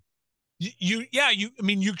 Like, you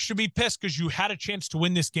should be pissed because you had a chance to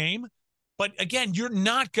win this game. But again, even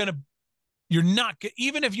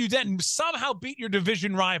if you then somehow beat your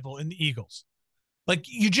division rival in the Eagles, like,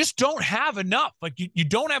 you just don't have enough. Like, you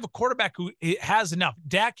don't have a quarterback who has enough.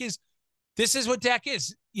 This is what Dak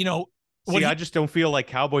is. I just don't feel like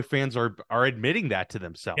Cowboy fans are admitting that to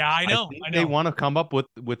themselves. Yeah, I know. They want to come up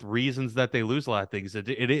with reasons that they lose a lot of things.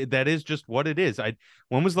 That is just what it is.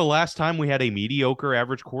 When was the last time we had a mediocre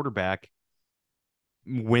average quarterback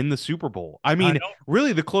win the Super Bowl? I mean,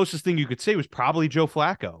 really, the closest thing you could say was probably Joe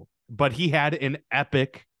Flacco, but he had an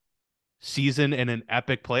epic season and an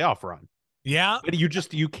epic playoff run. Yeah. But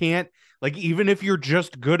you can't Like, even if you're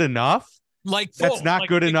just good enough, Like that's Foles, not like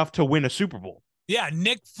good enough to win a Super Bowl. yeah,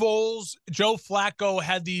 Nick Foles, Joe Flacco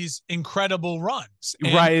had these incredible runs,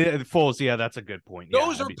 and Right. Foles. Yeah, that's a good point. Yeah.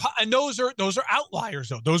 those I are mean, those are outliers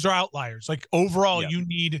though. Those are outliers. Like overall, yeah. you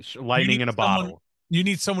Lightning need in a someone bottle. you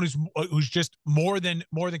need someone who's just more than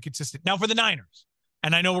consistent. Now for the Niners,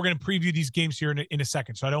 and I know we're going to preview these games here in a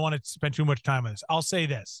second, so I don't want to spend too much time on this. I'll say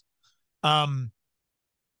this. Um,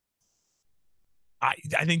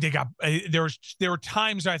 I think they got there were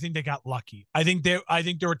times I think they got lucky. I think there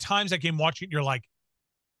were times that game watching you're like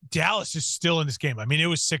Dallas is still in this game. I mean, it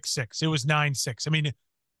was 6-6. It was 9-6. I mean,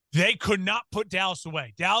 they could not put Dallas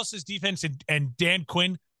away. Dallas's defense and Dan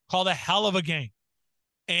Quinn called a hell of a game.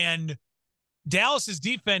 And Dallas's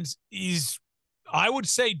defense is, I would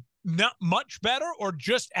say, not much better or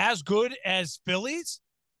just as good as Philly's.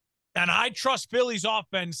 And I trust Philly's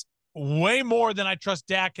offense way more than I trust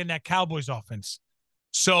Dak and that Cowboys offense.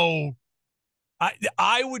 So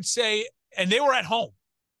I would say, and they were at home.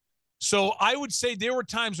 So I would say there were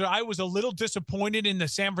times where I was a little disappointed in the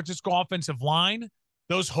San Francisco offensive line.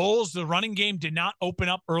 Those holes, the running game did not open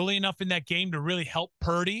up early enough in that game to really help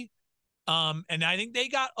Purdy. And I think they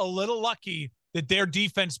got a little lucky that their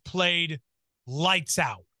defense played lights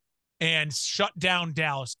out and shut down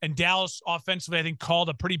Dallas. And Dallas offensively, I think, called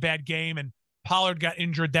a pretty bad game, and Pollard got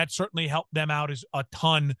injured. That certainly helped them out as a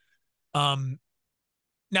ton.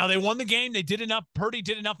 Now they won the game. They did enough. Purdy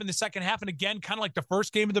did enough in the second half. And again, kind of like the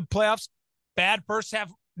first game of the playoffs, bad first half,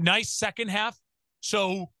 nice second half.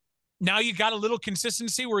 So now you got a little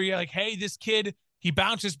consistency where you're like, hey, this kid, he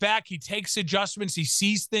bounces back, he takes adjustments, he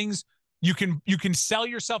sees things. You can sell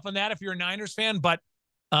yourself on that if you're a Niners fan, but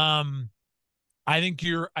I think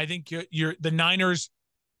you're the Niners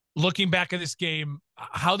looking back at this game,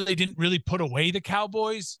 how they didn't really put away the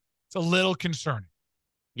Cowboys. It's a little concerning.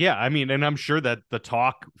 Yeah, I mean, and I'm sure that the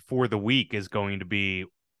talk for the week is going to be,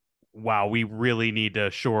 wow, we really need to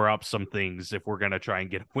shore up some things if we're going to try and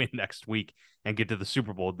get a win next week and get to the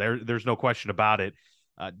Super Bowl. There's no question about it.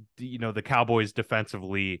 The Cowboys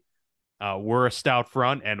defensively were a stout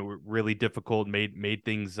front and were really difficult, made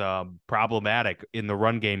things problematic in the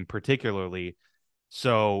run game, particularly.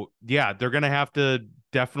 So, yeah, they're going to have to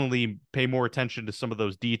definitely pay more attention to some of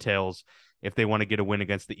those details if they want to get a win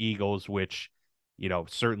against the Eagles, which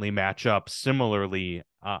certainly match up similarly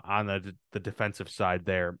on the defensive side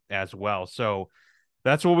there as well. So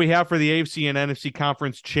that's what we have for the AFC and NFC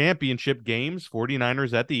Conference Championship games.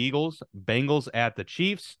 49ers at the Eagles, Bengals at the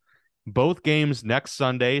Chiefs. Both games next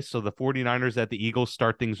Sunday. So the 49ers at the Eagles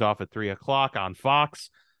start things off at 3:00 on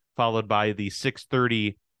Fox, followed by the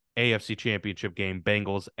 6:30 AFC Championship game,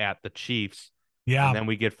 Bengals at the Chiefs. Yeah. And then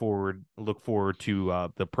we look forward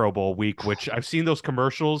to the Pro Bowl week, which I've seen those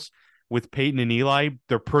commercials with Peyton and Eli.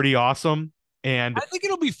 They're pretty awesome. And I think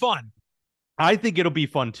it'll be fun. I think it'll be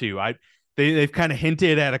fun too. They've kind of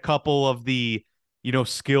hinted at a couple of the,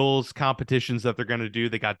 skills competitions that they're going to do.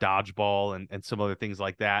 They got dodgeball and some other things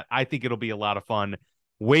like that. I think it'll be a lot of fun.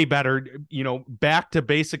 Way better, back to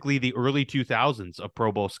basically the early 2000s of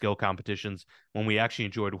Pro Bowl skill competitions when we actually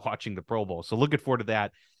enjoyed watching the Pro Bowl. So looking forward to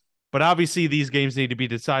that. But obviously these games need to be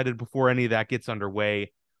decided before any of that gets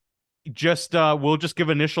underway. We'll just give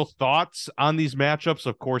initial thoughts on these matchups.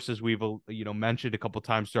 Of course, as we've mentioned a couple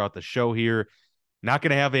times throughout the show here, not going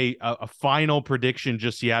to have a final prediction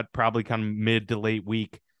just yet. Probably kind of mid to late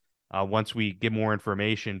week once we get more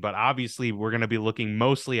information. But obviously, we're going to be looking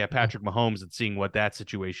mostly at Patrick Mahomes and seeing what that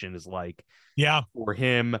situation is like. Yeah, for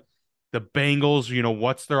him. The Bengals,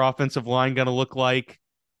 what's their offensive line going to look like?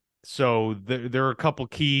 So there are a couple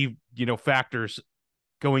key factors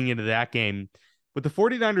going into that game. But the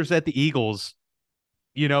 49ers at the Eagles,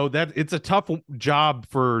 that it's a tough job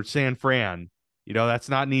for San Fran. That's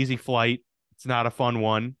not an easy flight. It's not a fun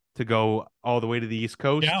one to go all the way to the East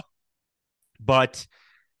Coast. Yeah. But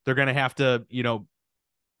they're going to have to,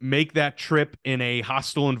 make that trip in a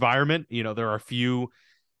hostile environment. There are a few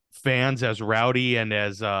fans as rowdy and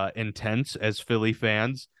as intense as Philly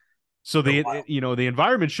fans. So the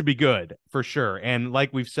environment should be good for sure. And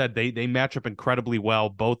like we've said, they match up incredibly well.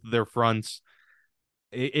 Both of their fronts.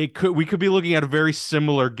 We could be looking at a very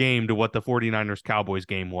similar game to what the 49ers Cowboys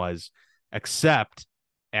game was, except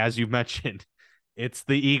as you've mentioned, it's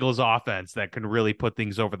the Eagles offense that can really put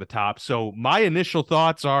things over the top. So my initial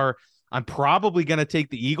thoughts are I'm probably going to take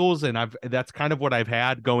the Eagles, and that's kind of what I've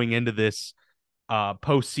had going into this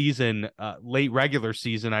postseason, late regular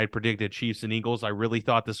season. I had predicted Chiefs and Eagles. I really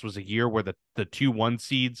thought this was a year where the 2-1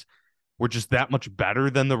 seeds were just that much better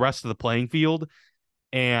than the rest of the playing field.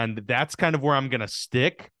 And that's kind of where I'm going to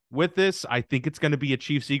stick with this. I think it's going to be a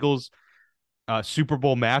Chiefs-Eagles Super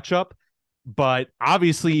Bowl matchup. But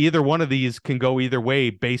obviously, either one of these can go either way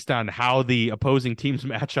based on how the opposing teams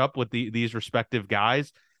match up with these respective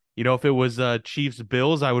guys. If it was Chiefs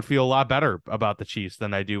Bills, I would feel a lot better about the Chiefs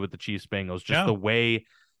than I do with the Chiefs Bengals. Just Yeah. the way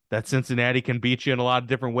that Cincinnati can beat you in a lot of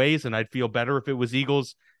different ways, and I'd feel better if it was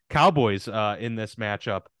Eagles Cowboys in this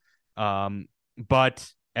matchup.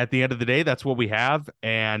 But at the end of the day, that's what we have,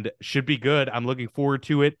 and should be good. I'm looking forward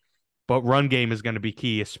to it. But run game is going to be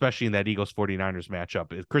key, especially in that Eagles 49ers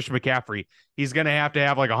matchup. Christian McCaffrey, he's going to have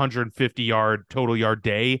like 150 total yard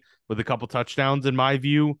day with a couple touchdowns, in my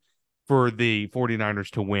view, for the 49ers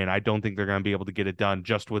to win. I don't think they're going to be able to get it done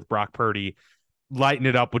just with Brock Purdy lighting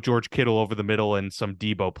it up with George Kittle over the middle and some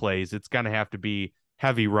Debo plays. It's going to have to be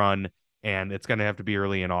heavy run, and it's going to have to be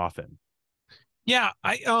early and often. Yeah,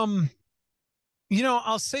 I'll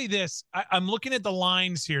say this. I'm looking at the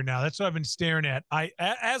lines here now. That's what I've been staring at.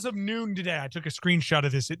 As of noon today, I took a screenshot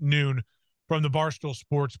of this at noon from the Barstool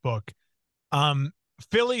Sportsbook.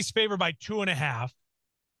 Philly's favored by 2.5,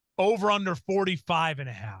 over under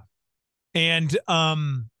 45.5. And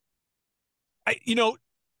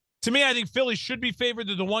to me, I think Philly should be favored.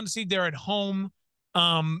 They're the 1 seed. They're at home.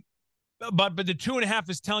 But the 2.5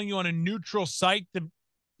 is telling you on a neutral site that,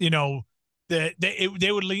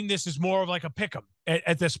 they would lean this as more of like a pick 'em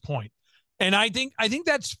at this point. And I think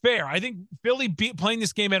that's fair. I think Philly playing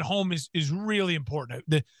this game at home is really important.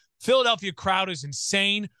 The Philadelphia crowd is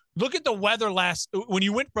insane. Look at the weather when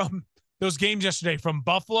you went from those games yesterday from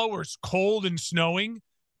Buffalo where it's cold and snowing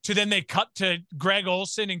to then they cut to Greg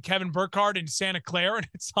Olsen and Kevin Burkhardt in Santa Clara. And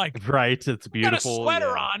it's like, right. It's beautiful. Got a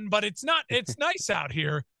sweater on, but it's nice out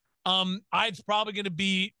here. It's probably going to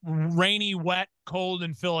be rainy, wet, cold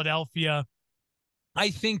in Philadelphia. I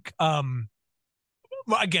think, again,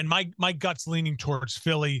 my gut's leaning towards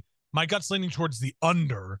Philly. My gut's leaning towards the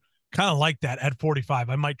under, kind of like that at 45.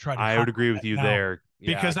 I might try to. I would agree with you there.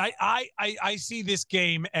 Yeah. Because I see this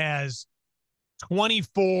game as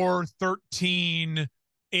 24-13.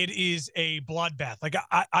 It is a bloodbath. Like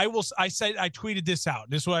I tweeted this out.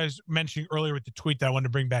 This is what I was mentioning earlier with the tweet that I wanted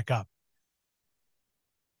to bring back up.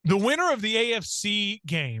 The winner of the AFC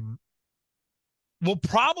game will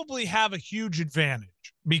probably have a huge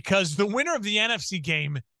advantage because the winner of the NFC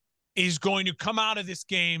game is going to come out of this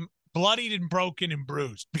game bloodied and broken and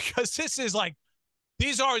bruised because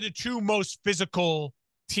these are the two most physical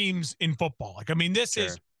teams in football. This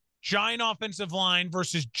is giant offensive line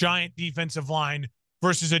versus giant defensive line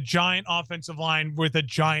versus a giant offensive line with a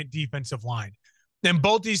giant defensive line. And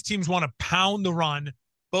both these teams want to pound the run.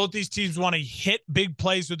 Both these teams want to hit big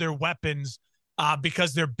plays with their weapons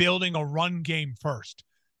because they're building a run game first.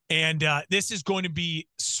 And this is going to be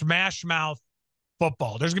smash mouth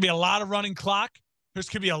football. There's going to be a lot of running clock. There's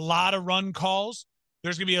going to be a lot of run calls.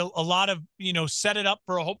 There's going to be a lot of, set it up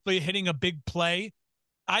for hopefully hitting a big play.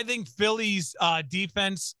 I think Philly's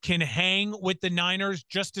defense can hang with the Niners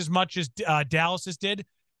just as much as Dallas's did,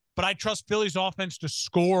 but I trust Philly's offense to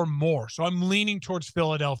score more. So I'm leaning towards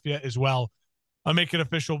Philadelphia as well. I'll make it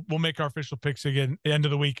official. We'll make our official picks again at the end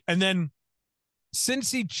of the week. And then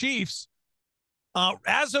Cincy Chiefs,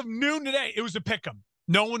 as of noon today, it was a pick 'em.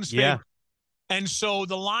 No one's favorite. Yeah. And so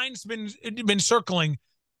the line's been circling.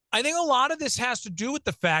 I think a lot of this has to do with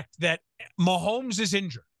the fact that Mahomes is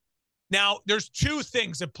injured. Now, there's two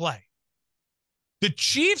things at play. The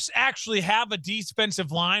Chiefs actually have a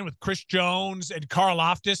defensive line with Chris Jones and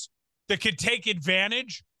Karlaftis that could take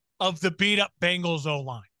advantage of the beat-up Bengals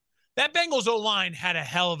O-line. That Bengals O-line had a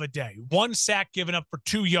hell of a day. 1 sack given up for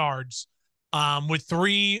 2 yards with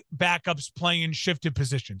 3 backups playing in shifted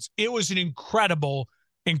positions. It was an incredible,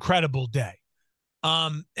 incredible day.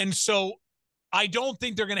 And so I don't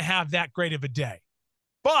think they're going to have that great of a day.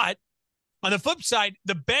 But on the flip side,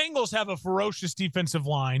 the Bengals have a ferocious defensive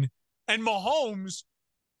line, and Mahomes,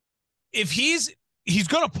 if he's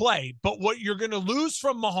going to play, but what you're going to lose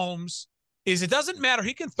from Mahomes is it doesn't matter.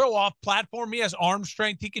 He can throw off platform. He has arm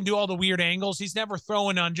strength. He can do all the weird angles. He's never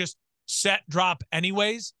throwing on just set drop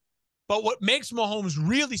anyways. But what makes Mahomes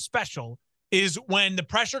really special is when the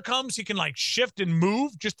pressure comes, he can shift and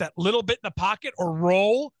move just that little bit in the pocket or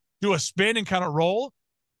roll, do a spin and kind of roll.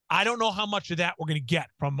 I don't know how much of that we're going to get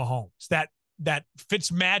from Mahomes. That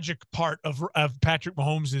fits magic part of Patrick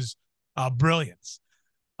Mahomes' brilliance.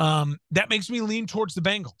 That makes me lean towards the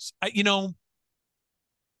Bengals.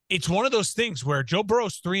 It's one of those things where Joe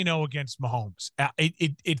Burrow's 3-0 against Mahomes.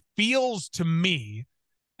 It feels to me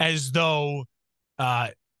as though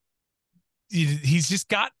they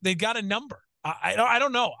got a number. I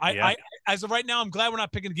don't know. I as of right now, I'm glad we're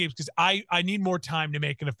not picking the games because I need more time to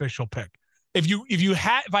make an official pick.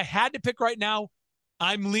 If I had to pick right now,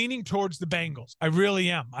 I'm leaning towards the Bengals. I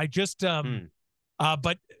really am. I just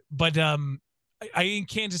But in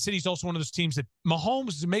Kansas City is also one of those teams that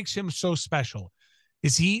Mahomes makes him so special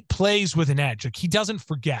is he plays with an edge. Like he doesn't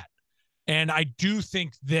forget. And I do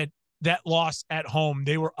think that loss at home,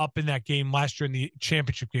 they were up in that game last year in the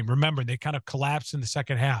championship game. Remember, they kind of collapsed in the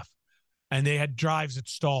second half and they had drives that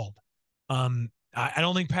stalled. I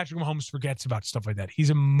don't think Patrick Mahomes forgets about stuff like that. He's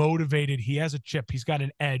a motivated. He has a chip. He's got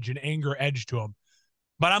an edge, an anger edge to him.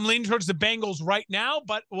 But I'm leaning towards the Bengals right now,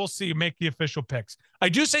 but we'll see. Make the official picks. I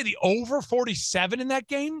do say the over 47 in that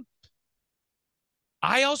game.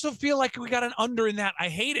 I also feel like we got an under in that. I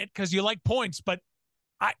hate it because you like points, but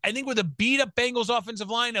I think with a beat-up Bengals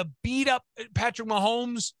offensive line, a beat-up Patrick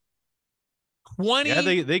Mahomes, 20. Yeah,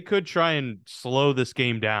 they could try and slow this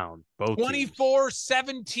game down. Both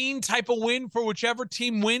 24-17 type of win for whichever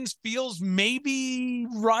team wins feels maybe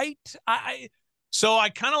right. So I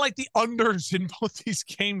kind of like the unders in both these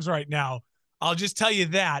games right now. I'll just tell you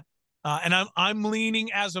that. And I'm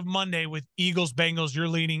leaning as of Monday with Eagles Bengals. You're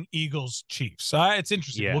leaning Eagles Chiefs. It's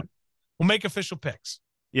interesting. Yeah. We'll make official picks.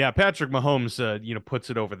 Yeah, Patrick Mahomes, puts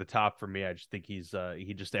it over the top for me. I just think he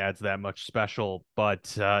just adds that much special.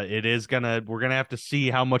 But we're gonna have to see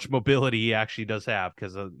how much mobility he actually does have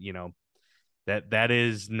because that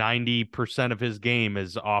is 90% of his game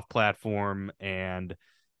is off platform and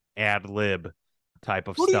ad lib type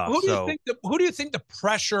of stuff. Who do you think the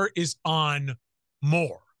pressure is on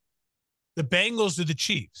more, the Bengals or the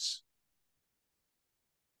Chiefs?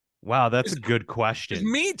 Wow, that's a good question. To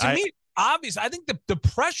me, obvious. I think the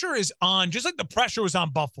pressure is on, just like the pressure was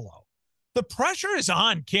on Buffalo. The pressure is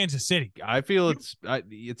on Kansas City. I feel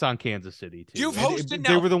it's on Kansas City too. You've hosted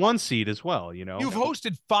they were the 1 seed as well. You've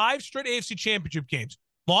hosted 5 straight AFC Championship games.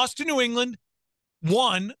 Lost to New England,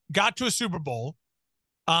 won, got to a Super Bowl.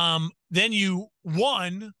 Then you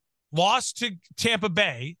won, lost to Tampa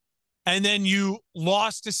Bay, and then you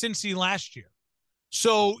lost to Cincy last year.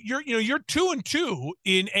 So you're 2-2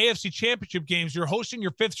 in AFC Championship games. You're hosting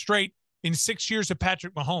your 5th straight in 6 years of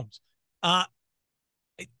Patrick Mahomes. I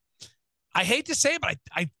hate to say it, but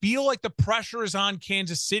I feel like the pressure is on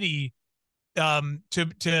Kansas City to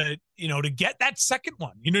get that second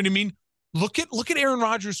one. You know what I mean? Look at Aaron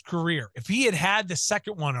Rodgers' career. If he had the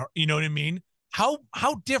second one, or you know what I mean? How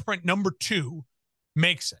different number 2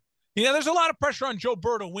 makes it. There's a lot of pressure on Joe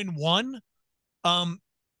Burrow to win one. And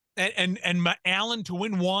Allen to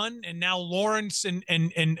win one, and now Lawrence and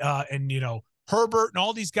Herbert and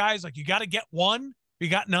all these guys, like you got to get one, you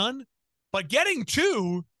got none. But getting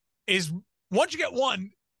 2 is, once you get 1,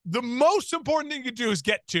 the most important thing you do is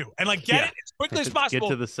get 2 and get it as quickly as possible.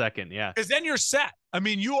 Get to the second, yeah. Because then you're set. I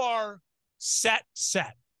mean, you are set.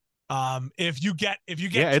 If you get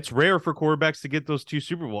it's rare for quarterbacks to get those 2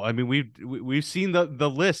 Super Bowl. I mean, we've seen the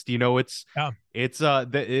list.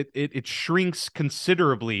 It shrinks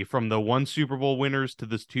considerably from the 1 Super Bowl winners to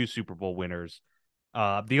the 2 Super Bowl winners.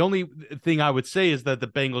 The only thing I would say is that the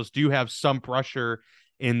Bengals do have some pressure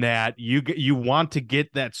in that you want to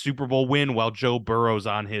get that Super Bowl win while Joe Burrow's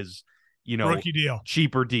on his rookie deal,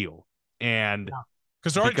 cheaper deal, and. Yeah.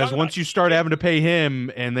 Because once you start having to pay him,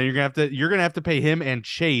 and then you're gonna have to pay him and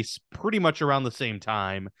Chase pretty much around the same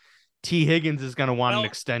time. T. Higgins is gonna want an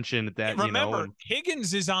extension at that. Remember,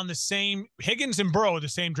 Higgins is on Higgins and Burrow are the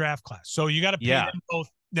same draft class, so you got to pay them both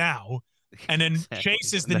now, and then exactly.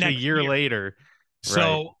 Chase is the next year later.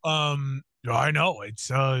 So, I know it's.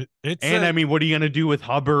 I mean, what are you gonna do with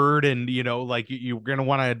Hubbard? And you're gonna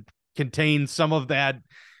want to contain some of that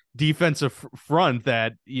defensive front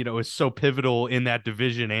that is so pivotal in that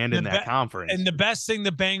division and in that conference. And the best thing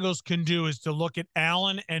the Bengals can do is to look at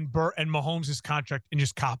Allen and Mahomes' contract and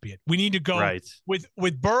just copy it. We need to go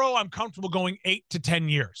with Burrow. I'm comfortable going 8 to 10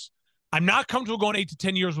 years. I'm not comfortable going 8 to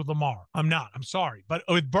 10 years with Lamar. I'm not. I'm sorry, but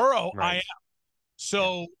with Burrow, I am.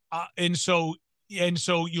 So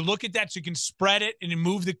so you look at that, so you can spread it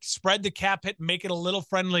and spread the cap hit and make it a little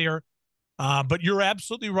friendlier. But you're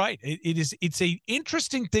absolutely right. It's a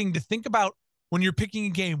interesting thing to think about when you're picking a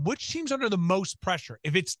game. Which team's under the most pressure?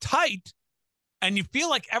 If it's tight and you feel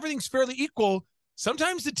like everything's fairly equal,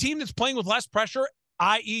 sometimes the team that's playing with less pressure,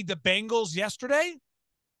 i.e. the Bengals yesterday,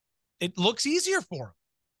 it looks easier for them.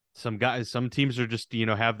 Some teams are just,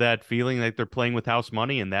 have that feeling like they're playing with house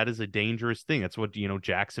money, and that is a dangerous thing. That's what,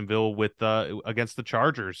 Jacksonville with against the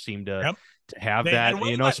Chargers seemed to have that,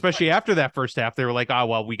 especially after that first half. They were like, oh,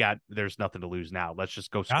 well, there's nothing to lose now. Let's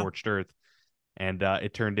just go scorched earth. And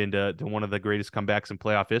it turned into one of the greatest comebacks in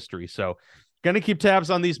playoff history. So going to keep tabs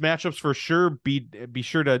on these matchups for sure. Be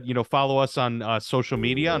sure to, follow us on social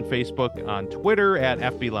media, on Facebook, on Twitter at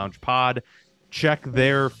FB Lounge Pod. Check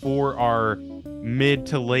there for our mid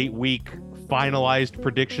to late week finalized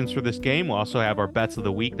predictions for this game. We'll also have our bets of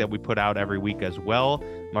the week that we put out every week as well.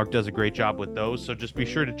 Mark does a great job with those, so just be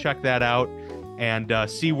sure to check that out and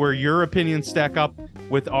see where your opinions stack up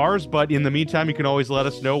with ours. But in the meantime, you can always let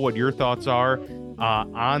us know what your thoughts are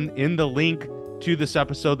in the link to this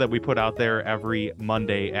episode that we put out there every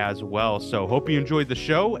Monday as well. So hope you enjoyed the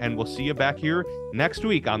show, and we'll see you back here next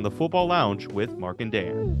week on the Football Lounge with Mark and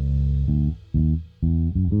Dan.